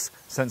 Sense,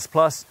 Sense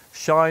Plus,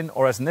 Shine,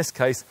 or as in this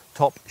case,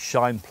 Top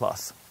Shine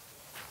Plus.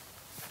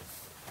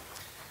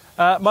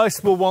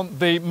 Most will want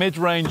the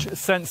mid-range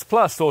Sense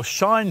Plus or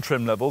Shine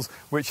trim levels,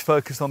 which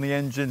focus on the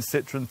engine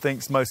Citroen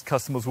thinks most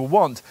customers will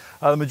want.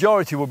 The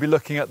majority will be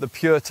looking at the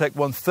PureTech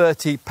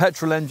 130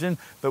 petrol engine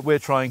that we're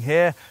trying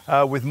here,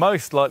 with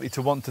most likely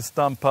to want to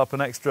stump up an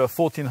extra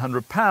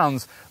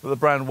 £1,400 that the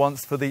brand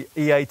wants for the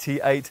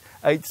E88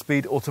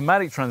 8-speed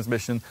automatic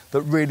transmission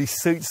that really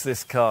suits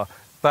this car.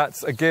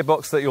 That's a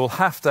gearbox that you'll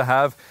have to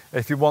have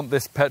if you want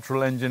this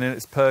petrol engine in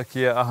its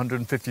perkier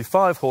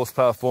 155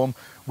 horsepower form,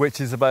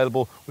 which is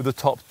available with the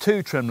top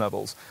 2 trim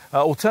levels.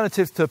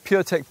 Alternatives to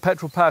PureTech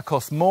petrol power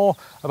cost more,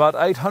 about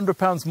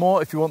 £800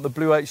 more if you want the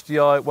Blue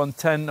HDI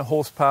 110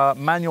 horsepower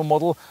manual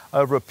model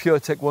over a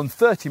PureTech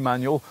 130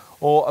 manual,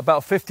 or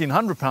about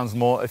 £1,500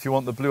 more if you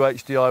want the Blue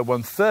HDI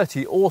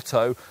 130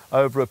 Auto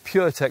over a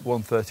PureTech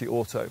 130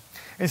 Auto.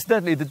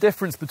 Incidentally, the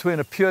difference between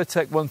a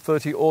PureTech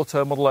 130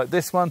 Auto model like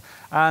this one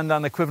and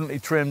an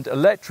equivalently trimmed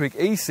electric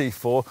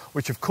EC4,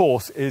 which of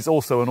course is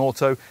also an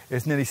auto,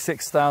 is nearly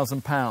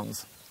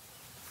 £6,000.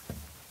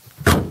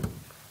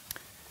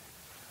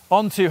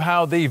 On to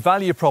how the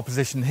value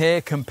proposition here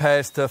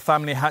compares to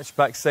family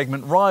hatchback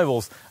segment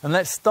rivals. And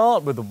let's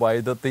start with the way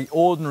that the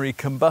ordinary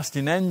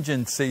combustion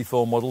engine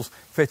C4 models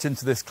fit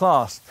into this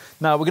class.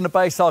 Now, we're going to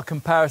base our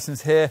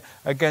comparisons here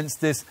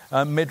against this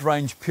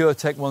mid-range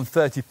PureTech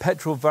 130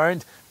 petrol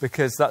variant,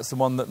 because that's the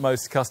one that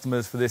most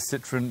customers for this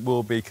Citroen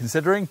will be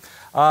considering.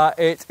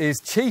 It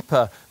is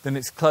cheaper than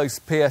its close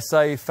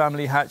PSA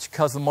family hatch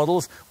cousin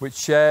models, which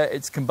share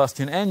its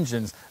combustion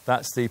engines.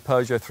 That's the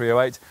Peugeot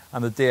 308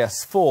 and the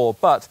DS4.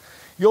 But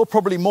you're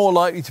probably more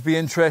likely to be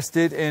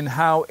interested in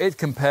how it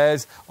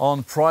compares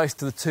on price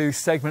to the two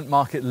segment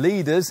market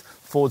leaders,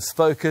 Ford's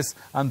Focus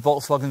and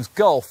Volkswagen's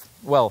Golf.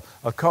 Well,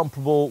 a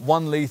comparable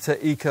 1-litre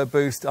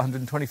EcoBoost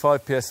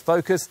 125 PS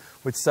Focus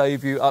would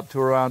save you up to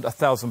around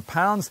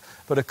 £1,000,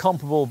 but a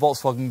comparable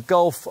Volkswagen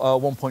Golf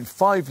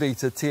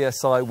 1.5-litre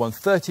TSI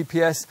 130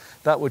 PS,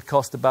 that would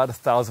cost about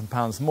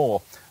 £1,000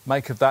 more.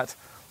 Make of that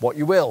what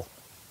you will.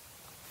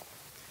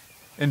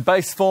 In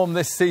base form,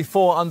 this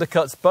C4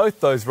 undercuts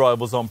both those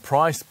rivals on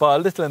price by a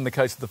little in the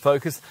case of the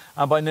Focus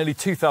and by nearly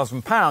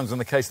 £2,000 in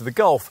the case of the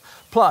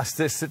Golf. Plus,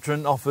 this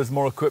Citroen offers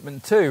more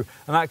equipment too,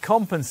 and that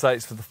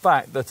compensates for the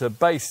fact that a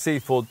base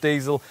C4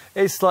 diesel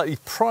is slightly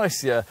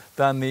pricier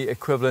than the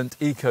equivalent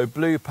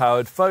EcoBlue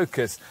powered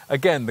Focus.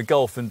 Again, the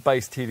Golf in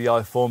base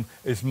TDI form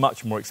is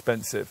much more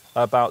expensive,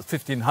 about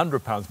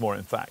 £1,500 more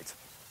in fact.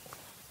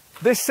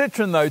 This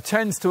Citroen, though,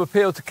 tends to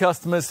appeal to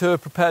customers who are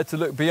prepared to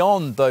look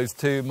beyond those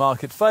two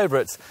market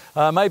favourites.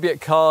 Maybe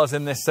at cars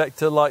in this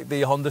sector like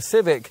the Honda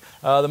Civic,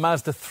 the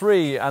Mazda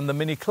 3 and the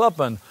Mini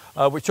Clubman,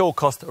 which all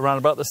cost around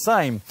about the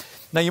same.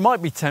 Now, you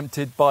might be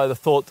tempted by the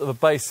thought of a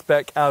base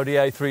spec Audi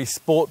A3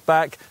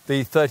 Sportback,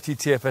 the 30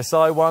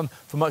 TFSI one,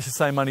 for much the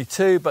same money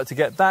too, but to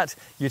get that,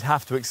 you'd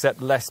have to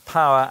accept less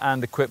power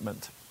and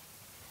equipment.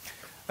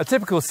 A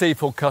typical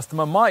C4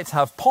 customer might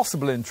have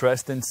possible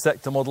interest in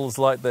sector models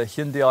like the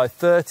Hyundai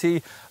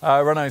i30,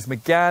 Renault's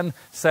Megane,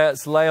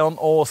 Seat's Leon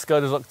or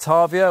Skoda's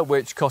Octavia,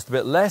 which cost a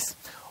bit less,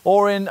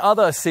 or in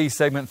other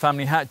C-segment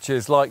family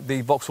hatches like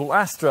the Vauxhall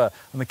Astra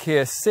and the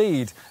Kia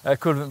Ceed,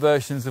 equivalent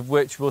versions of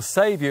which will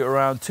save you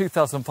around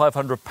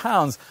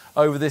 £2,500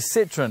 over this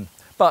Citroen.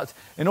 But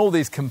in all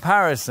these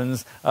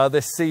comparisons,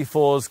 this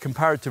C4's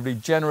comparatively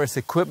generous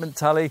equipment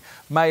tally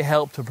may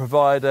help to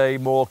provide a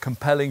more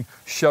compelling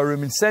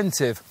showroom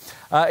incentive,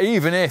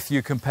 even if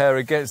you compare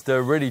against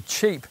a really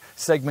cheap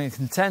segment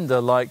contender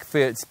like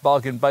Fiat's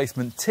bargain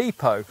basement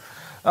Tipo.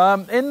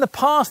 In the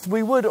past,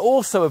 we would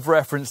also have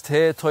referenced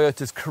here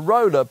Toyota's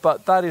Corolla,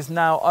 but that is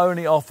now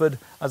only offered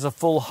as a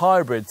full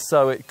hybrid,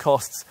 so it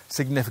costs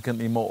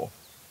significantly more.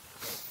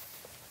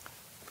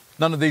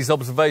 None of these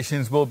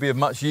observations will be of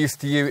much use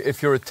to you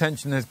if your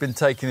attention has been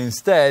taken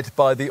instead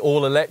by the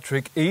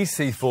all-electric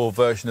EC4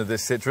 version of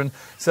this Citroen.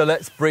 So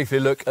let's briefly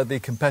look at the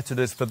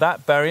competitors for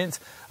that variant.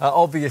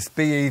 Obvious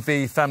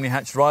BEV family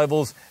hatch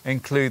rivals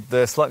include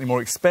the slightly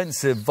more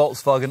expensive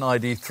Volkswagen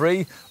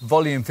ID3,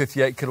 volume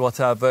 58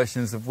 kWh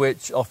versions of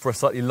which offer a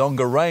slightly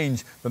longer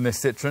range than this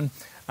Citroen,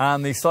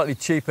 and the slightly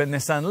cheaper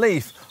Nissan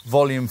Leaf,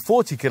 volume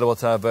 40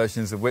 kWh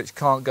versions of which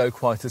can't go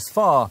quite as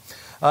far.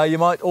 You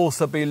might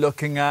also be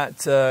looking at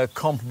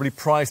comparably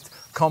priced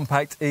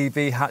compact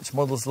EV hatch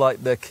models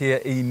like the Kia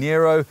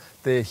e-Niro,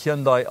 the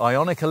Hyundai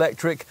Ioniq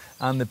Electric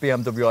and the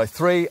BMW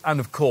i3,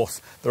 and of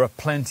course there are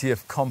plenty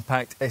of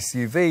compact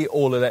SUV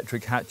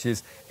all-electric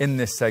hatches in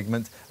this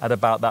segment at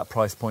about that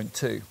price point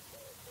too.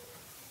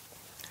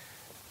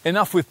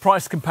 Enough with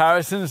price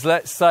comparisons.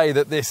 Let's say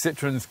that this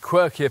Citroen's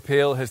quirky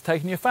appeal has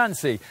taken your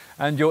fancy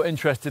and you're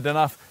interested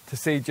enough to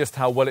see just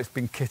how well it's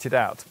been kitted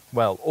out.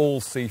 Well,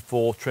 all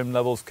C4 trim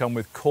levels come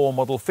with core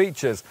model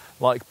features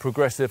like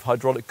progressive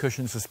hydraulic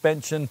cushion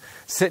suspension,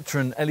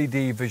 Citroen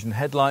LED vision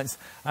headlights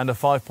and a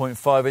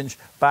 5.5-inch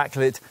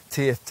backlit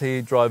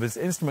TFT driver's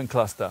instrument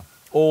cluster.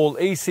 All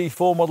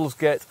EC4 models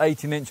get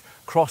 18-inch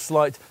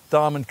Crosslight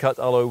diamond cut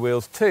alloy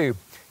wheels too.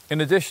 In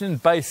addition,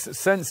 base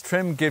Sense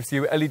trim gives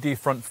you LED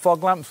front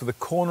fog lamps with a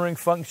cornering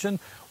function,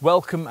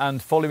 welcome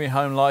and follow me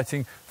home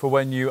lighting for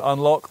when you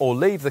unlock or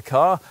leave the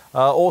car,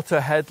 auto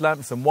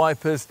headlamps and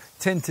wipers,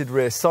 tinted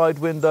rear side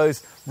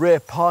windows,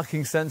 rear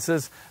parking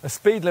sensors, a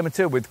speed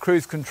limiter with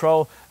cruise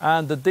control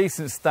and a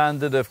decent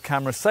standard of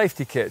camera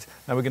safety kit.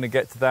 Now we're going to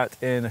get to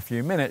that in a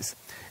few minutes.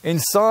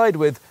 Inside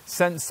with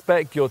Sense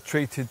spec, you're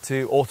treated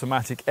to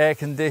automatic air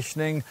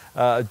conditioning,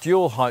 a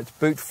dual height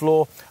boot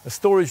floor, a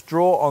storage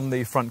drawer on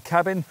the front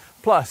cabin,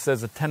 plus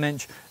there's a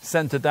 10-inch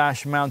centre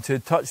dash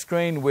mounted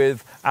touchscreen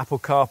with Apple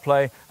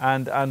CarPlay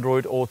and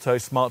Android Auto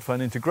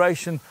smartphone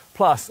integration,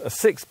 plus a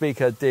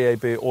 6-speaker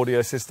DAB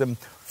audio system,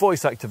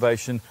 voice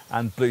activation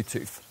and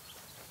Bluetooth.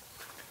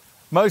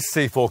 Most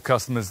C4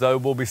 customers, though,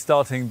 will be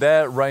starting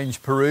their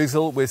range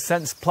perusal with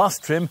Sense Plus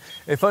trim,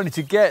 if only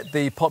to get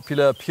the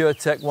popular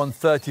PureTech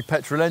 130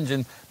 petrol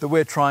engine that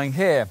we're trying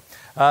here.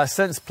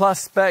 Sense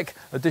Plus spec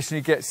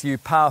additionally gets you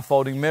power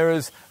folding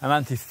mirrors, an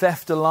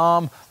anti-theft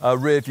alarm, a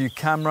rear view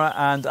camera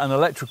and an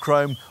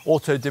electrochrome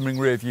auto-dimming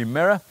rear view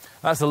mirror.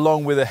 That's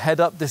along with a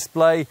head-up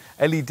display,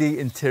 LED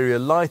interior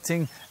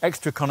lighting,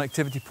 extra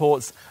connectivity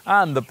ports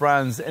and the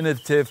brand's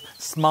innovative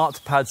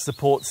Smart Pad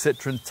Support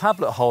Citroen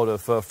tablet holder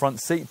for front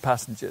seat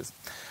passengers.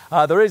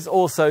 There is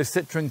also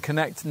Citroen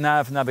Connect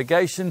Nav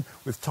navigation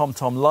with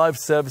TomTom Live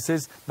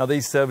services. Now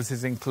these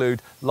services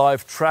include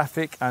live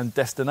traffic and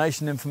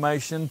destination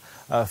information,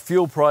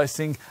 fuel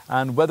pricing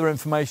and weather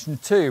information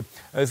too,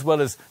 as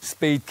well as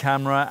speed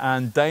camera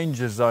and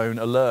danger zone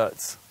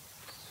alerts.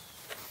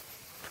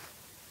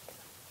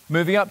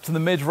 Moving up to the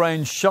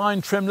mid-range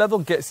Shine trim level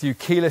gets you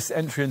keyless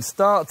entry and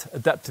start,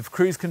 adaptive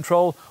cruise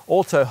control,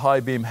 auto high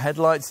beam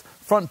headlights,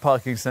 front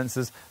parking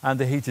sensors and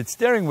a heated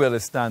steering wheel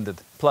as standard.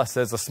 Plus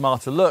there's a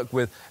smarter look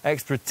with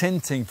extra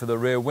tinting for the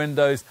rear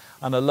windows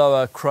and a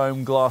lower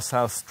chrome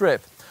glasshouse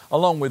strip,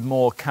 along with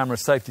more camera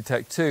safety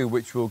tech too,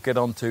 which we'll get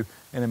onto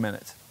in a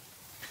minute.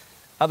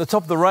 At the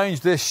top of the range,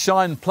 this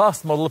Shine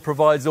Plus model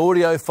provides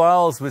audio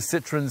files with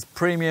Citroen's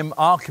premium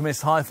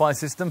Archimedes hi-fi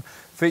system,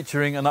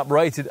 featuring an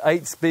uprated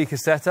 8-speaker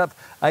setup,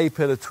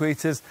 A-pillar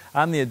tweeters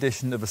and the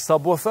addition of a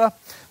subwoofer.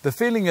 The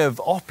feeling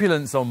of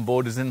opulence on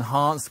board is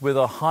enhanced with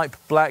a hype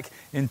black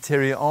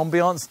interior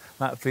ambiance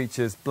that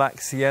features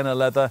black sienna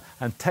leather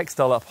and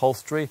textile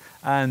upholstery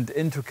and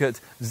intricate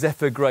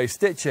zephyr grey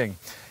stitching.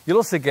 You'll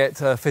also get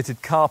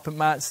fitted carpet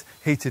mats,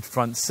 heated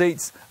front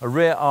seats, a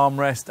rear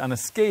armrest and a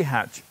ski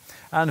hatch.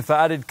 And for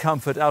added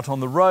comfort out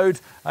on the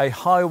road, a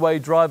highway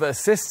driver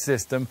assist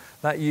system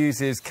that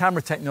uses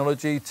camera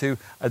technology to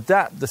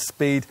adapt the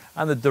speed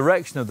and the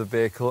direction of the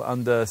vehicle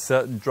under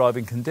certain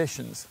driving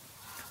conditions.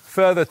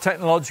 Further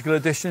technological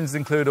additions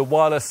include a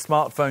wireless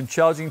smartphone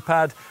charging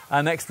pad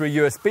and extra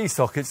USB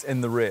sockets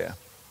in the rear.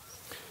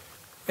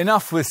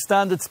 Enough with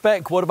standard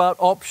spec, what about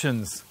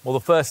options? Well,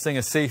 the first thing a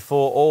C4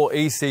 or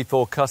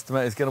eC4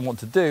 customer is going to want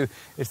to do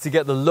is to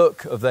get the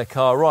look of their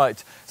car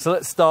right. So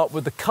let's start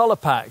with the colour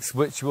packs,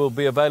 which will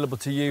be available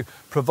to you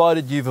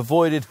provided you've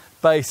avoided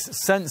base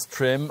Sense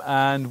trim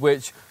and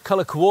which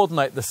colour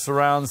coordinate the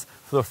surrounds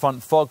for the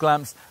front fog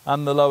lamps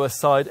and the lower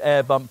side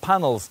air bump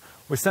panels.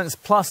 With Sense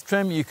Plus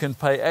trim, you can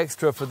pay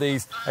extra for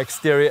these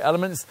exterior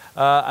elements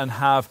and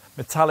have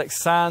metallic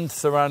sand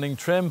surrounding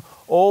trim,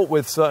 or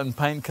with certain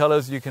paint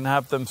colours, you can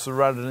have them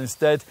surrounded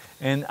instead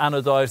in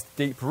anodised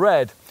deep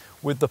red.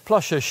 With the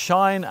plusher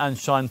Shine and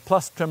Shine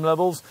Plus trim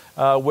levels,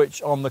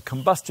 which on the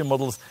combustion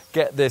models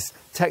get this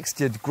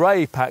textured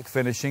grey pack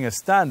finishing as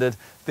standard,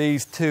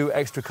 these two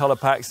extra colour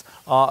packs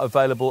are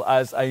available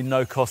as a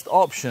no-cost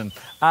option,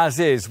 as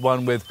is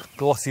one with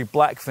glossy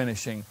black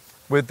finishing.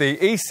 With the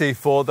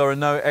eC4, there are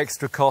no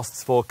extra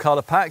costs for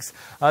colour packs.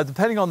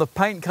 Depending on the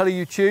paint colour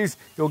you choose,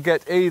 you'll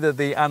get either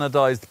the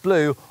anodised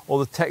blue or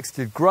the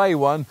textured grey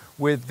one,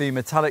 with the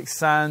metallic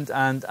sand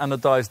and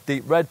anodised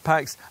deep red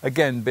packs,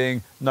 again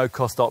being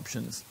no-cost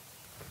options.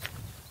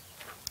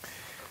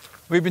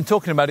 We've been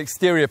talking about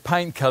exterior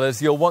paint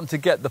colours. You'll want to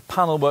get the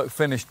panel work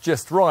finished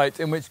just right,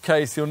 in which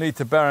case you'll need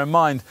to bear in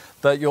mind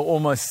that you're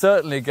almost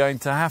certainly going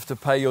to have to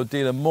pay your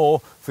dealer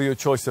more for your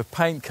choice of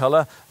paint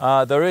colour.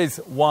 There is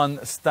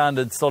one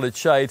standard solid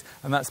shade,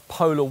 and that's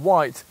polar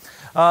white.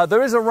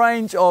 There is a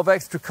range of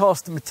extra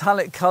cost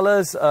metallic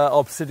colours,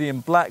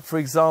 obsidian black for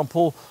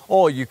example,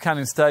 or you can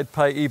instead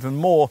pay even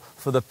more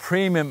for the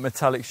premium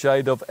metallic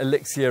shade of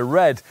elixir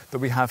red that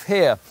we have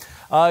here.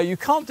 You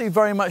can't do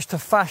very much to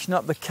fashion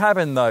up the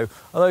cabin though,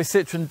 although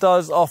Citroen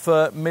does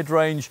offer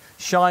mid-range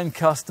Shine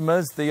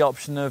customers the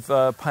option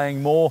of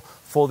paying more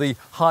for the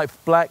hype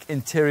black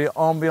interior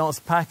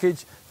ambiance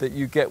package that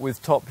you get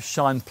with top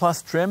Shine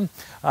Plus trim.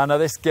 Now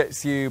this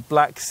gets you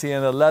black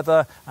sienna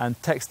leather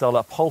and textile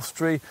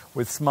upholstery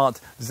with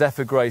smart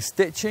zephyr grey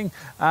stitching,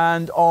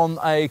 and on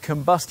a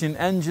combustion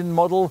engine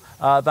model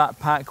that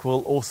pack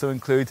will also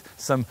include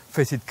some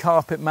fitted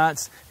carpet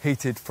mats,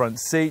 heated front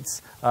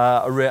seats,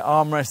 a rear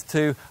armrest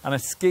too and a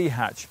ski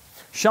hatch.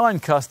 Shine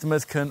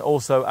customers can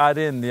also add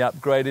in the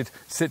upgraded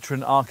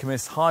Citroen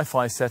Archimedes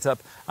hi-fi setup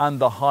and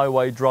the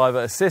highway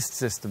driver assist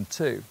system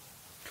too.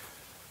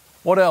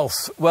 What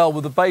else? Well,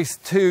 with the base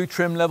 2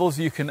 trim levels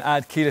you can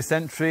add keyless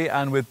entry,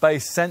 and with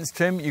base Sense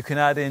trim you can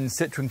add in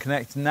Citroen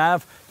Connect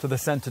Nav to the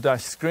centre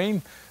dash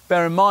screen.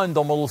 Bear in mind,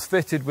 on models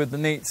fitted with the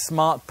neat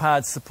Smart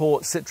Pad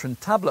Support Citroen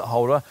tablet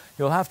holder,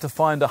 you'll have to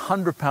find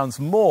 £100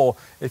 more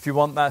if you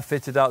want that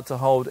fitted out to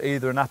hold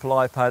either an Apple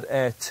iPad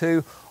Air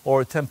 2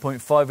 or a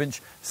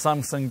 10.5-inch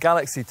Samsung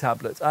Galaxy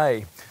Tablet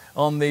A.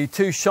 On the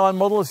two Shine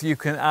models, you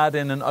can add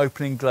in an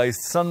opening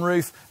glazed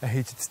sunroof, a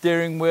heated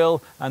steering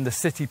wheel and a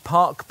City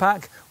Park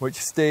pack, which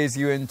steers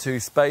you into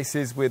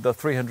spaces with a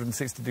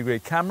 360-degree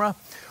camera.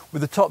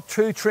 With the top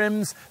two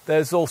trims,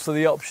 there's also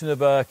the option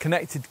of a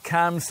connected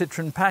cam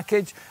Citroen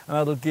package, and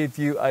that'll give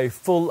you a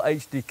full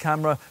HD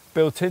camera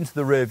built into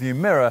the rear view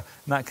mirror,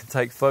 and that can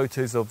take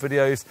photos or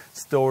videos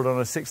stored on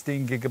a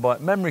 16GB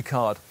memory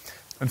card.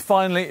 And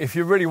finally, if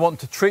you really want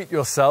to treat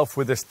yourself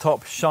with this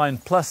top Shine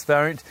Plus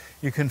variant,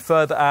 you can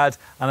further add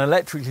an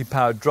electrically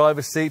powered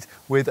driver's seat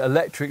with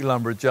electric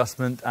lumbar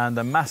adjustment and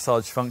a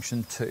massage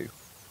function too.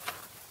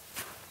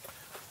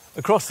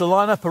 Across the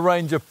lineup, a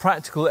range of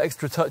practical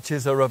extra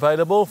touches are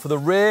available. For the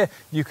rear,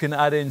 you can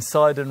add in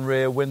side and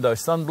rear window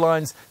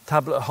sunblinds,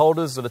 tablet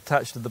holders that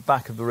attach to the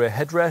back of the rear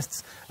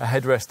headrests, a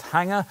headrest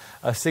hanger,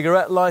 a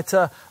cigarette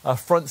lighter, a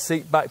front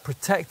seat back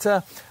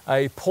protector,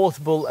 a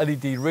portable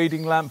LED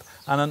reading lamp,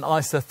 and an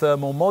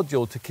isothermal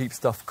module to keep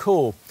stuff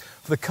cool.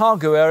 For the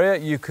cargo area,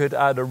 you could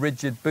add a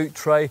rigid boot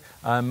tray,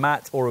 a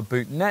mat or a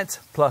boot net,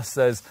 plus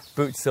there's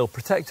boot sill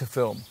protector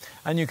film.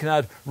 And you can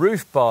add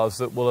roof bars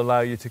that will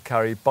allow you to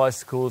carry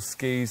bicycles,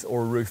 skis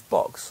or a roof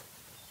box.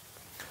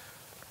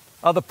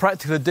 Other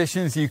practical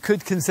additions you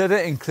could consider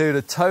include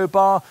a tow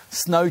bar,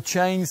 snow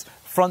chains,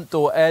 front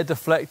door air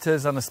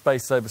deflectors and a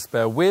space-saver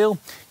spare wheel.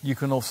 You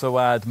can also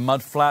add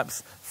mud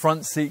flaps,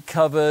 front seat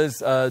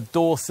covers,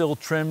 door sill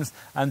trims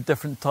and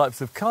different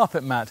types of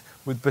carpet mat,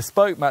 with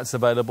bespoke mats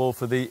available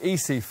for the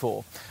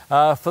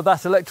EC4. For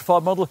that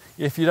electrified model,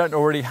 if you don't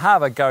already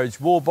have a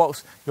garage wall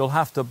box, you'll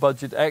have to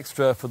budget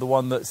extra for the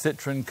one that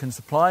Citroen can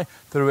supply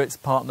through its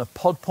partner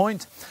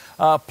PodPoint.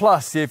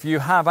 Plus, if you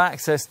have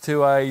access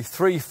to a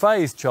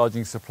 3-phase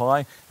charging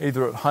supply,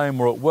 either at home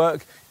or at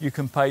work, you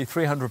can pay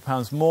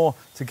 £300 more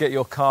to get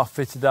your car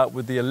fitted out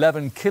with the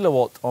 11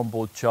 kilowatt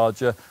onboard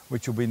charger,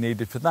 which will be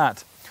needed for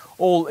that.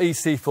 All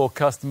EC4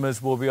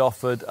 customers will be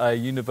offered a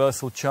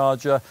universal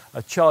charger,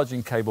 a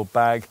charging cable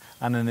bag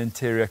and an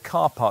interior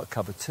car park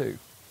cover too.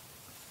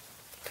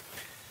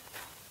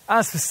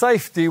 As for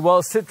safety,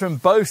 while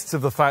Citroen boasts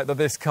of the fact that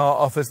this car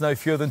offers no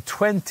fewer than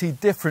 20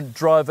 different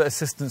driver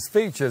assistance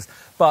features,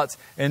 but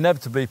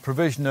inevitably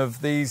provision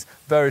of these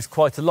varies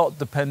quite a lot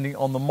depending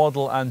on the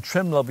model and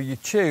trim level you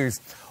choose.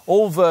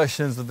 All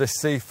versions of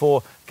this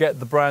C4 get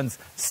the brand's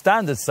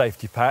standard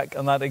safety pack,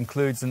 and that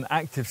includes an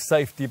active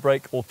safety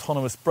brake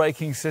autonomous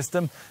braking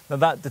system. Now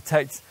that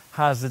detects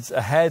hazards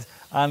ahead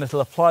and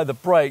it'll apply the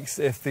brakes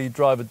if the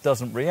driver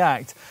doesn't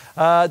react.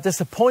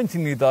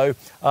 Disappointingly though,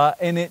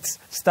 in its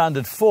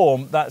standard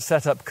form, that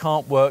setup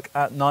can't work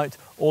at night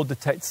or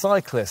detect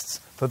cyclists.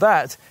 For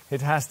that,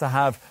 it has to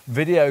have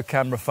video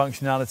camera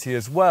functionality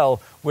as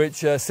well,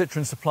 which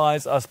Citroen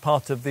supplies as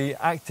part of the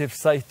Active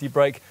Safety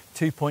Brake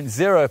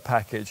 2.0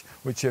 package,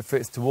 which it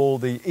fits to all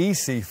the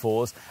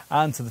EC4s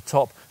and to the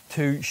top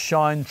 2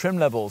 Shine trim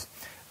levels.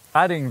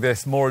 Adding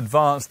this more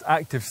advanced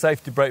active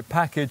safety brake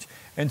package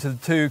into the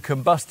 2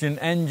 combustion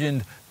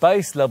engined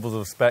base levels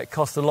of spec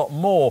costs a lot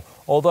more,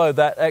 although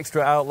that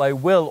extra outlay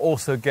will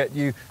also get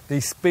you the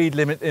speed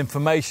limit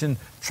information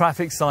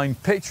traffic sign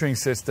picturing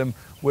system,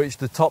 which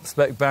the top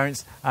spec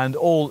variants and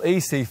all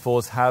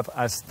EC4s have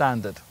as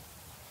standard.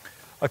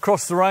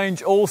 Across the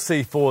range, all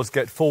C4s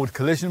get forward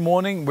collision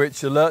warning, which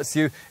alerts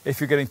you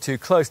if you're getting too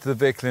close to the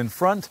vehicle in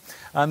front.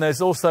 And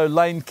there's also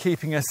lane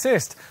keeping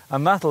assist,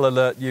 and that'll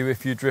alert you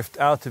if you drift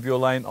out of your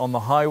lane on the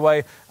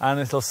highway,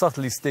 and it'll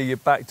subtly steer you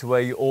back to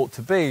where you ought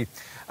to be.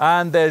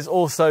 And there's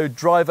also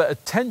driver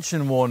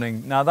attention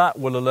warning. Now that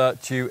will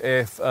alert you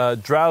if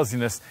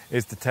drowsiness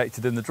is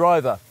detected in the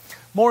driver.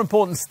 More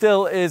important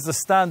still is the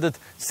standard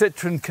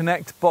Citroen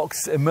Connect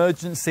Box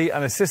emergency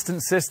and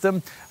assistance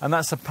system, and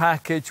that's a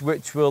package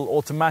which will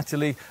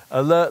automatically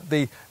alert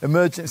the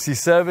emergency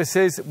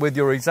services with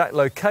your exact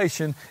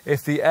location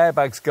if the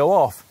airbags go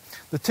off.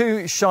 The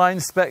 2 Shine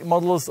spec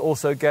models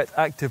also get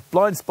active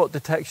blind spot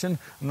detection,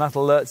 and that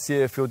alerts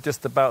you if you're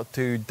just about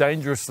to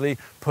dangerously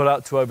pull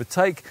out to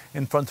overtake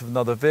in front of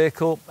another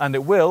vehicle, and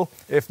it will,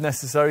 if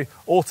necessary,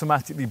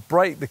 automatically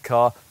brake the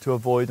car to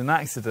avoid an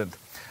accident.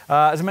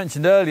 As I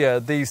mentioned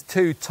earlier, these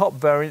 2 top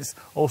variants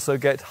also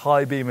get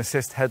high beam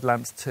assist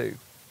headlamps too.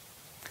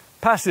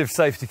 Passive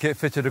safety kit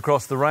fitted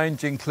across the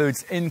range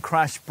includes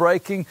in-crash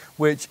braking,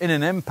 which in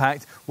an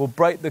impact will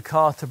brake the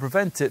car to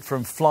prevent it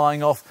from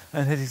flying off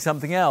and hitting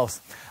something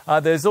else.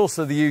 There's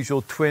also the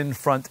usual twin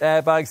front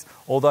airbags,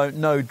 although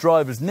no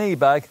driver's knee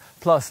bag,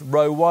 plus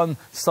row 1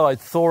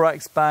 side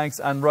thorax bags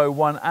and row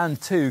 1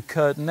 and 2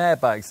 curtain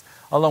airbags,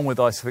 along with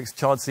ISOFIX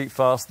child seat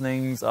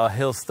fastenings,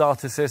 hill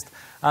start assist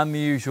and the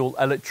usual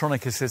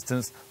electronic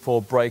assistance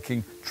for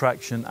braking,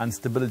 traction and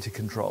stability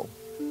control.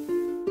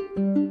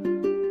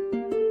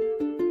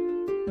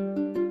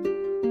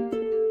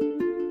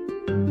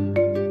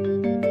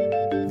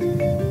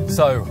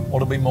 So,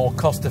 what'll be more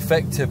cost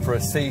effective for a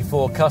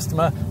C4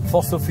 customer,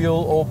 fossil fuel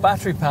or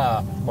battery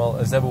power? Well,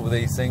 as ever with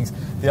these things,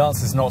 the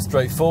answer is not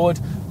straightforward,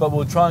 but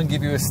we'll try and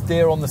give you a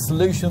steer on the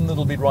solution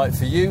that'll be right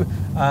for you,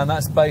 and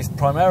that's based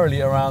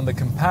primarily around the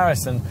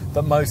comparison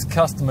that most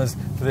customers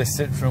for this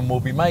Citroen will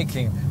be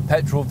making,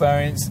 petrol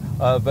variants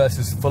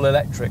versus full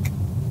electric.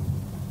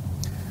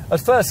 At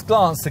first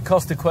glance, the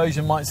cost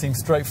equation might seem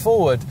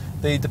straightforward.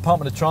 The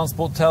Department of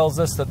Transport tells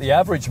us that the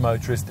average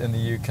motorist in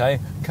the UK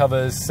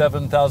covers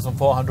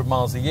 7,400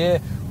 miles a year,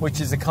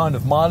 which is the kind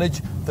of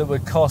mileage that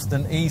would cost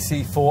an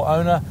EC4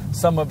 owner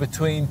somewhere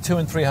between £200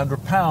 and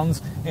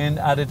 £300 in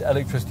added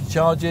electricity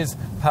charges,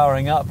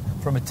 powering up,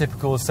 from a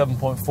typical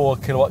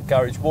 7.4 kilowatt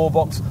garage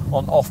wallbox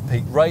on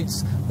off-peak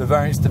rates. The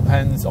variance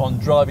depends on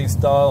driving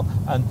style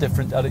and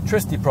different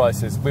electricity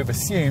prices. We've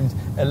assumed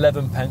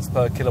 11 pence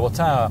per kilowatt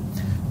hour.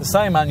 The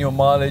same annual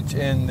mileage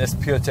in this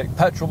PureTech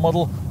petrol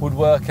model would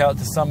work out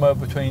to somewhere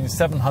between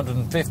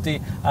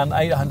 £750 and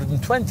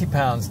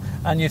 £820,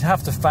 and you'd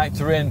have to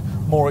factor in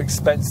more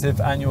expensive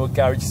annual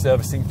garage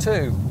servicing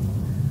too.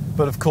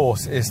 But of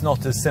course, it's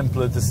not as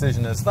simple a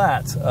decision as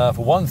that.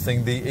 For one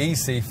thing, the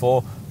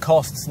EC4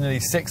 costs nearly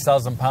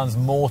 £6,000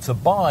 more to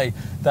buy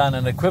than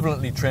an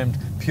equivalently trimmed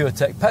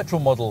PureTech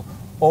petrol model,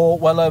 or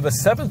well over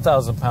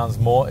 £7,000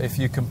 more if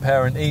you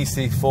compare an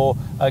EC4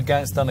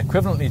 against an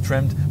equivalently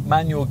trimmed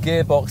manual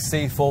gearbox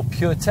C4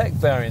 PureTech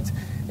variant.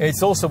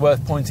 It's also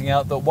worth pointing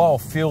out that while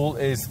fuel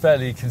is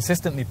fairly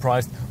consistently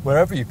priced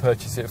wherever you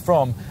purchase it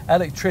from,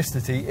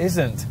 electricity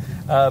isn't.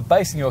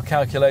 Basing your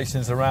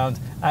calculations around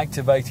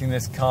activating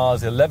this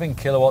car's 11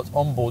 kilowatt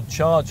onboard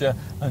charger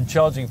and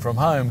charging from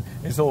home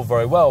is all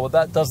very well, but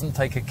that doesn't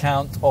take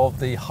account of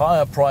the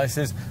higher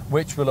prices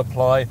which will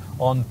apply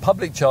on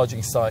public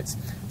charging sites.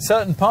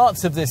 Certain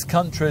parts of this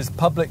country's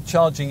public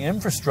charging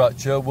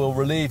infrastructure will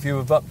relieve you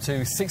of up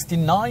to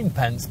 69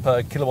 pence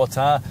per kilowatt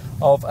hour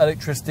of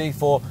electricity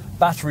for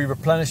battery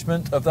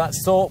replenishment of that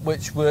sort,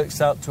 which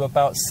works out to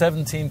about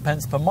 17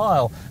 pence per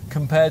mile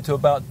compared to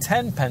about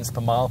 10 pence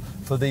per mile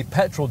for the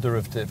petrol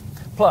derivative.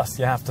 Plus,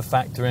 you have to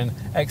factor in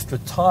extra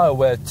tyre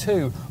wear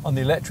too on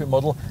the electric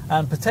model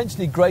and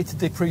potentially greater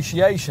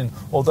depreciation,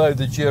 although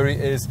the jury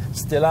is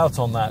still out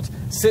on that.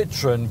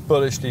 Citroen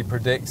bullishly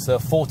predicts a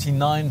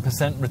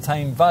 49%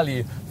 retained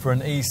value for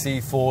an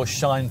EC4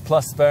 Shine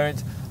Plus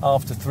variant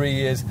after 3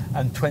 years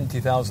and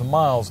 20,000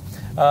 miles.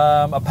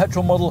 A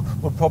petrol model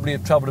would probably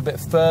have travelled a bit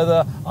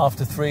further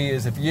after 3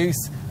 years of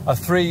use. A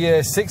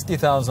 3-year,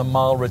 60,000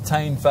 mile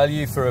retained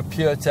value for a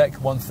PureTech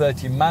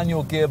 130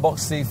 manual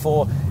gearbox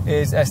C4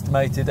 is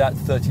estimated at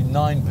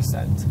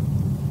 39%.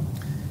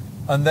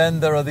 And then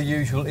there are the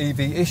usual EV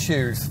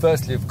issues.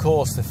 Firstly, of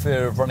course, the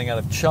fear of running out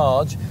of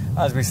charge.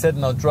 As we said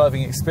in our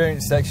driving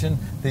experience section,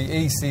 the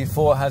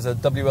EC4 has a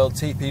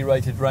WLTP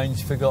rated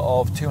range figure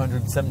of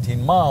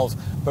 217 miles,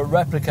 but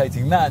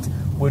replicating that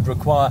would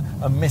require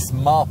a Miss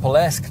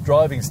Marple-esque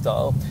driving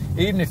style.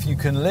 Even if you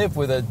can live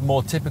with a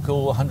more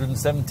typical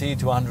 170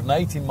 to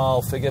 180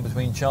 mile figure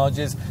between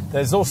charges,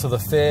 there's also the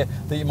fear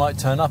that you might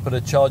turn up at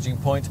a charging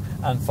point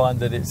and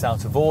find that it's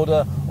out of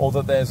order, or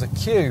that there's a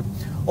queue.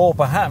 Or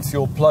perhaps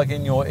you'll plug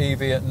in your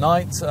EV at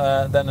night,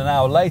 then an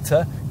hour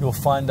later you'll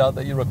find out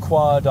that you're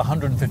required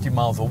 150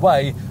 miles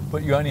away,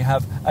 but you only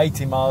have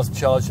 80 miles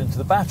charged into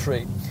the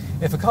battery.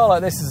 If a car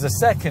like this is a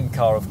second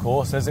car, of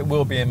course, as it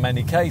will be in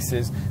many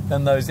cases,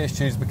 then those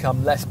issues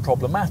become less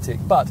problematic.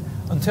 But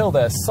until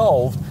they're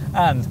solved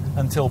and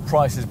until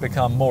prices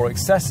become more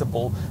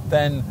accessible,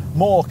 then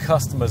more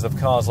customers of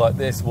cars like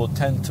this will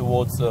tend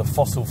towards the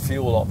fossil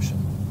fuel option.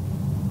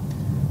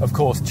 Of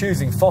course,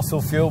 choosing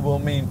fossil fuel will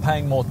mean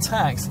paying more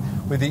tax.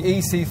 With the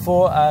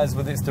EC4, as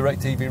with its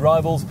direct EV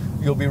rivals,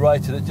 you'll be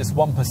rated at just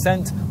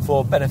 1%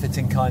 for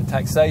benefit-in-kind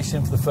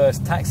taxation for the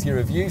first tax year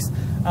of use,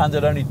 and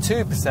at only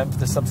 2% for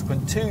the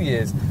subsequent 2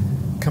 years.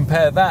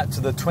 Compare that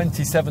to the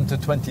 27 to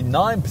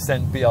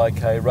 29%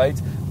 BIK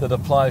rate that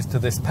applies to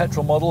this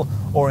petrol model,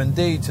 or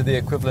indeed to the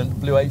equivalent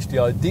Blue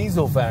HDI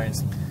diesel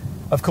variants.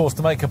 Of course,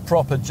 to make a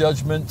proper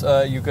judgment,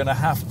 you're going to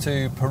have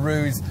to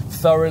peruse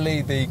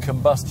thoroughly the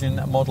combustion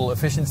model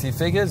efficiency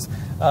figures.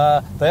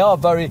 They are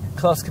very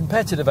class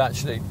competitive,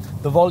 actually.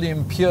 The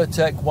volume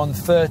PureTech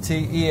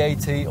 130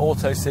 E80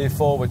 Auto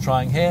C4 we're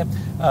trying here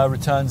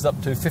returns up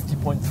to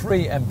 50.3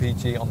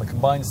 mpg on the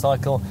combined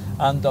cycle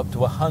and up to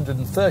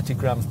 130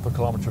 grams per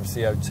kilometre of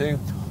CO2,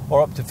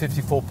 or up to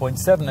 54.7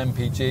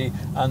 mpg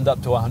and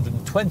up to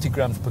 120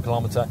 grams per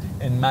kilometre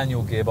in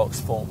manual gearbox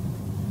form.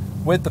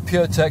 With the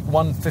PureTech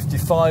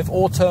 155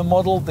 Auto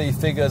model, the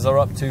figures are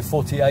up to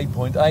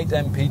 48.8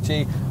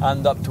 mpg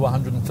and up to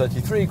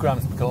 133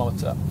 grams per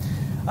kilometre.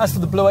 As for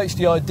the Blue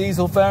HDI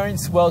diesel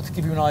variants, well, to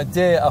give you an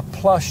idea, a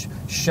plush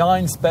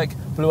Shine spec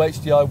Blue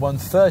HDI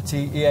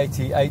 130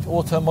 E88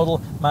 Auto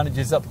model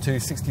manages up to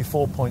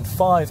 64.5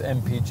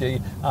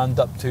 mpg and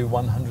up to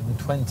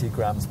 120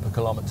 grams per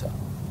kilometre.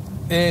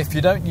 If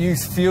you don't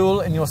use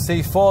fuel in your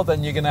C4,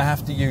 then you're going to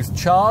have to use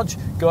charge.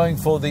 Going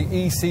for the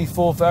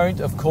EC4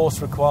 variant, of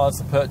course, requires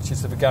the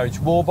purchase of a garage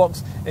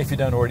wallbox if you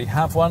don't already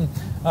have one,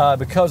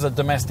 because a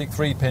domestic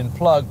 3-pin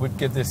plug would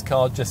give this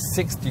car just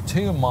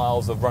 62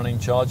 miles of running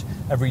charge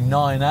every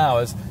 9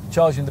 hours.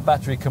 Charging the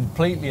battery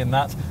completely in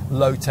that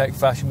low-tech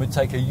fashion would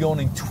take a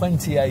yawning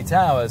 28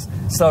 hours.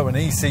 So an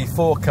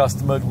EC4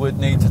 customer would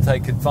need to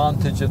take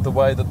advantage of the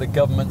way that the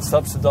government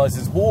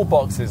subsidises wall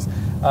boxes.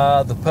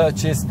 The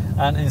purchase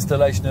and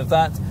installation of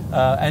that,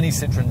 any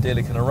Citroen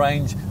dealer can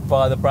arrange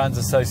via the brand's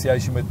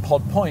association with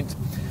Pod Point.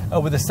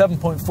 With a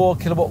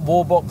 7.4 kilowatt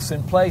wall box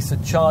in place,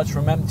 a charge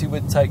from empty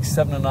would take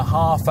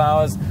 7.5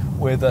 hours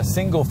with a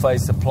single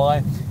phase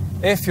supply.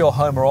 If your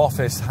home or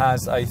office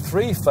has a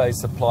 3-phase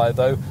supply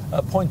though,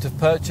 at point of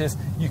purchase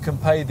you can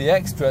pay the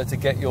extra to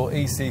get your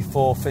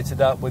EC4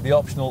 fitted up with the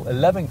optional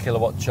 11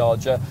 kilowatt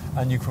charger,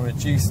 and you can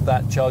reduce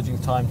that charging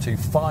time to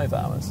 5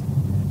 hours.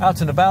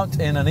 Out and about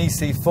in an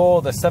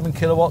EC4, the 7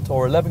 kilowatt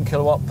or 11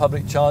 kilowatt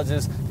public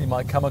chargers you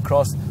might come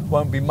across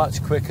won't be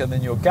much quicker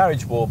than your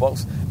garage wall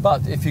box,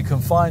 but if you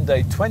can find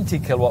a 20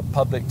 kilowatt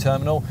public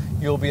terminal,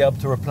 you'll be able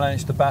to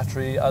replenish the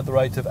battery at the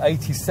rate of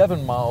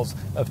 87 miles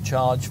of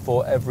charge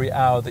for every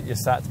hour that you're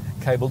sat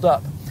cabled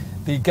up.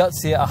 The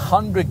gutsier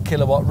 100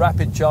 kilowatt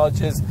rapid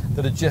chargers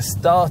that are just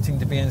starting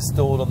to be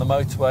installed on the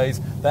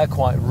motorways, they're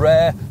quite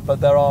rare,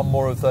 but there are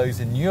more of those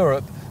in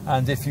Europe.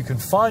 And if you can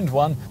find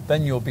one,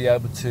 then you'll be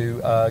able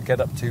to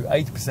get up to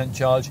 80%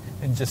 charge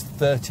in just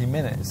 30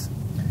 minutes.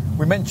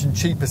 We mentioned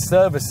cheaper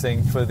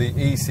servicing for the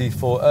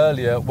EC4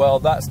 earlier. Well,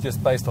 that's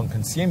just based on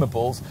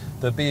consumables.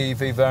 The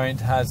BEV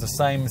variant has the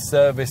same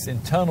service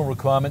internal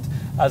requirement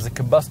as the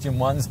combustion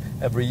ones,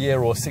 every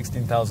year or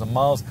 16,000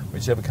 miles,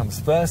 whichever comes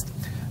first.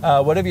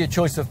 Whatever your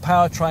choice of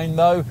powertrain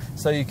though,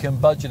 so you can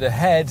budget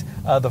ahead,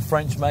 the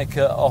French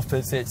maker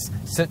offers its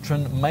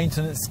Citroen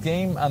maintenance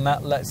scheme, and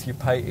that lets you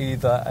pay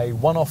either a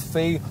one-off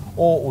fee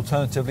or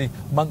alternatively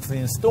monthly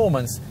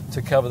instalments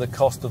to cover the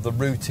cost of the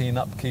routine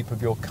upkeep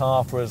of your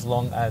car for as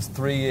long as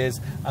 3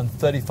 years and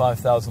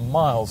 35,000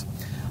 miles.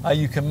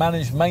 You can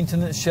manage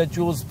maintenance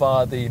schedules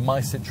via the My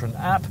Citroen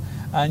app,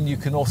 and you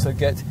can also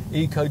get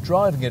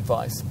eco-driving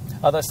advice.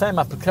 That same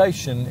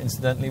application,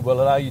 incidentally,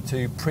 will allow you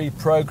to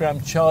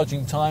pre-program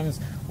charging times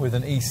with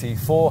an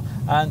EC4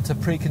 and to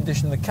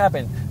precondition the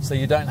cabin so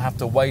you don't have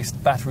to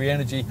waste battery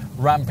energy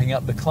ramping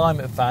up the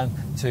climate fan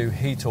to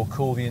heat or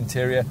cool the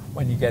interior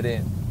when you get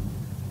in.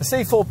 The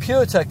C4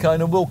 PureTech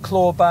owner will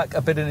claw back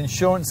a bit in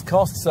insurance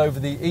costs over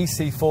the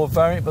EC4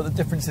 variant, but the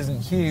difference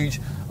isn't huge.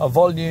 A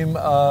volume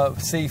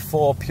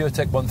C4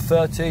 PureTech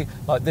 130,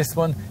 like this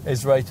one,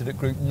 is rated at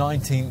Group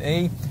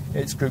 19E.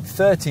 It's Group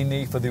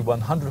 13E for the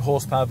 100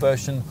 horsepower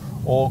version,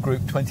 or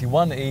Group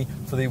 21E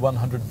for the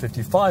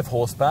 155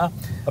 horsepower.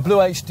 A Blue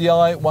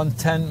HDI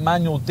 110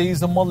 manual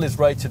diesel model is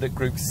rated at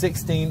Group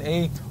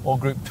 16E, or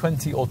Group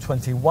 20 or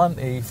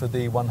 21E for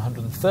the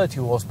 130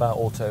 horsepower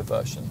auto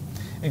version.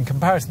 In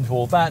comparison to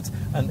all that,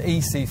 an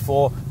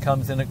EC4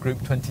 comes in at Group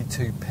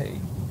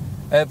 22P.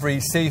 Every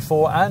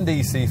C4 and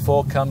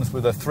EC4 comes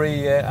with a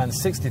 3-year and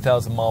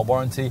 60,000 mile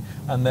warranty,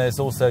 and there's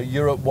also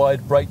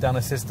Europe-wide breakdown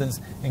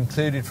assistance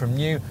included from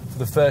new for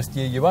the first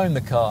year you own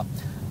the car.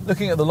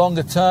 Looking at the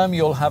longer term,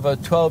 you'll have a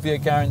 12-year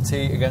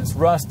guarantee against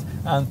rust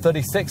and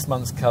 36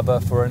 months cover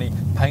for any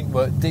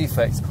paintwork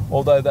defects,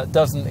 although that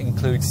doesn't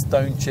include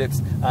stone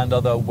chips and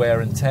other wear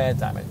and tear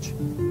damage.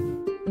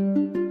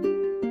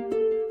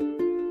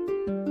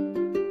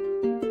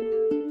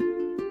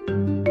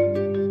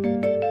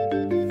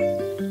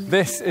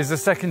 This is the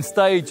second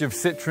stage of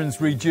Citroen's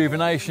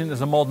rejuvenation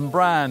as a modern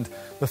brand.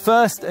 The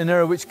first, an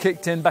era which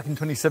kicked in back in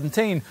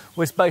 2017,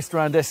 was based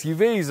around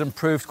SUVs and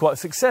proved quite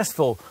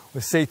successful,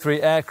 with C3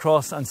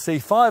 Aircross and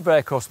C5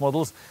 Aircross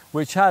models,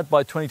 which had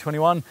by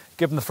 2021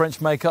 given the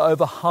French maker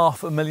over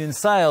 500,000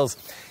 sales.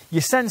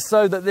 You sense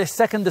though that this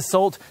second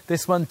assault,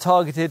 this one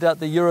targeted at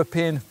the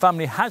European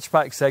family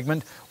hatchback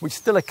segment, which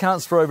still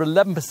accounts for over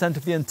 11%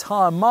 of the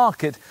entire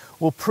market,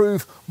 will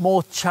prove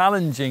more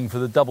challenging for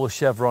the double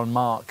chevron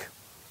marque.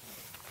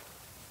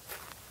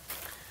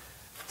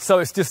 So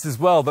it's just as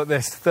well that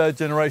this third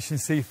generation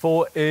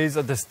C4 is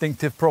a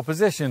distinctive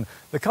proposition,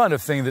 the kind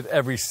of thing that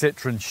every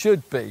Citroen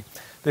should be.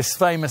 This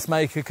famous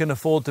maker can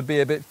afford to be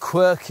a bit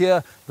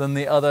quirkier than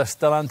the other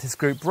Stellantis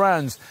Group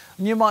brands,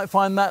 and you might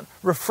find that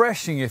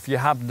refreshing if you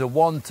happen to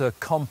want a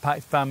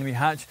compact family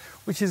hatch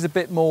which is a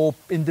bit more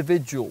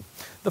individual.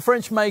 The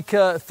French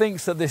maker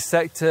thinks that this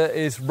sector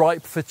is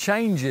ripe for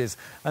changes,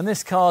 and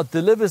this car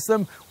delivers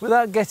them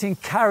without getting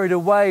carried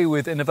away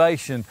with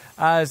innovation,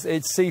 as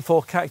its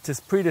C4 Cactus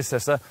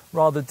predecessor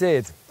rather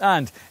did.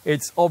 And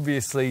it's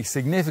obviously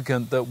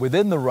significant that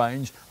within the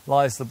range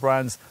lies the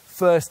brand's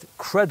first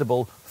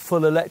credible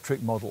full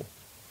electric model.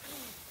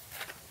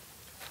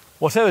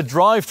 Whatever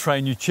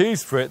drivetrain you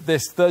choose for it,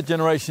 this third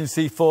generation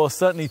C4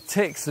 certainly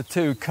ticks the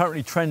two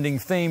currently trending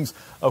themes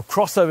of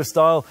crossover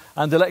style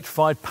and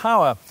electrified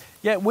power.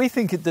 Yet we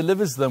think it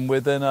delivers them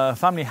within a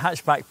family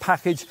hatchback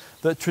package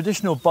that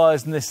traditional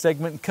buyers in this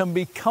segment can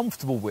be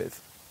comfortable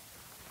with.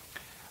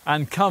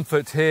 And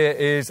comfort here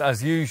is,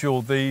 as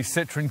usual, the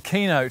Citroen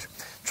keynote.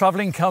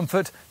 Travelling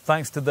comfort,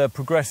 thanks to the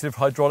progressive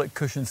hydraulic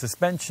cushion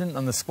suspension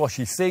and the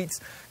squashy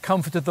seats.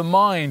 Comfort of the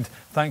mind,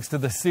 thanks to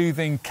the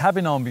soothing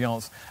cabin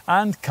ambience.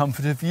 And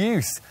comfort of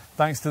use,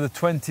 thanks to the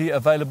 20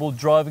 available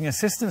driving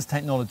assistance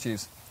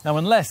technologies. Now,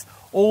 unless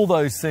all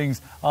those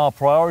things are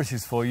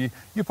priorities for you,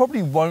 you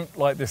probably won't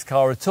like this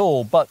car at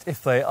all. But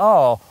if they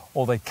are,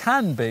 or they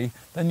can be,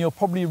 then you'll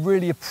probably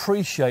really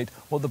appreciate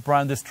what the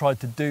brand has tried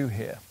to do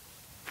here.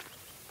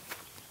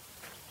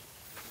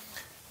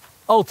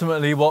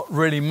 Ultimately, what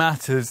really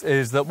matters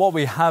is that what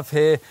we have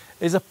here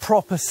is a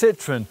proper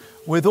Citroen,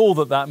 with all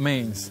that that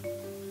means.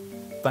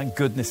 Thank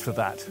goodness for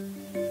that.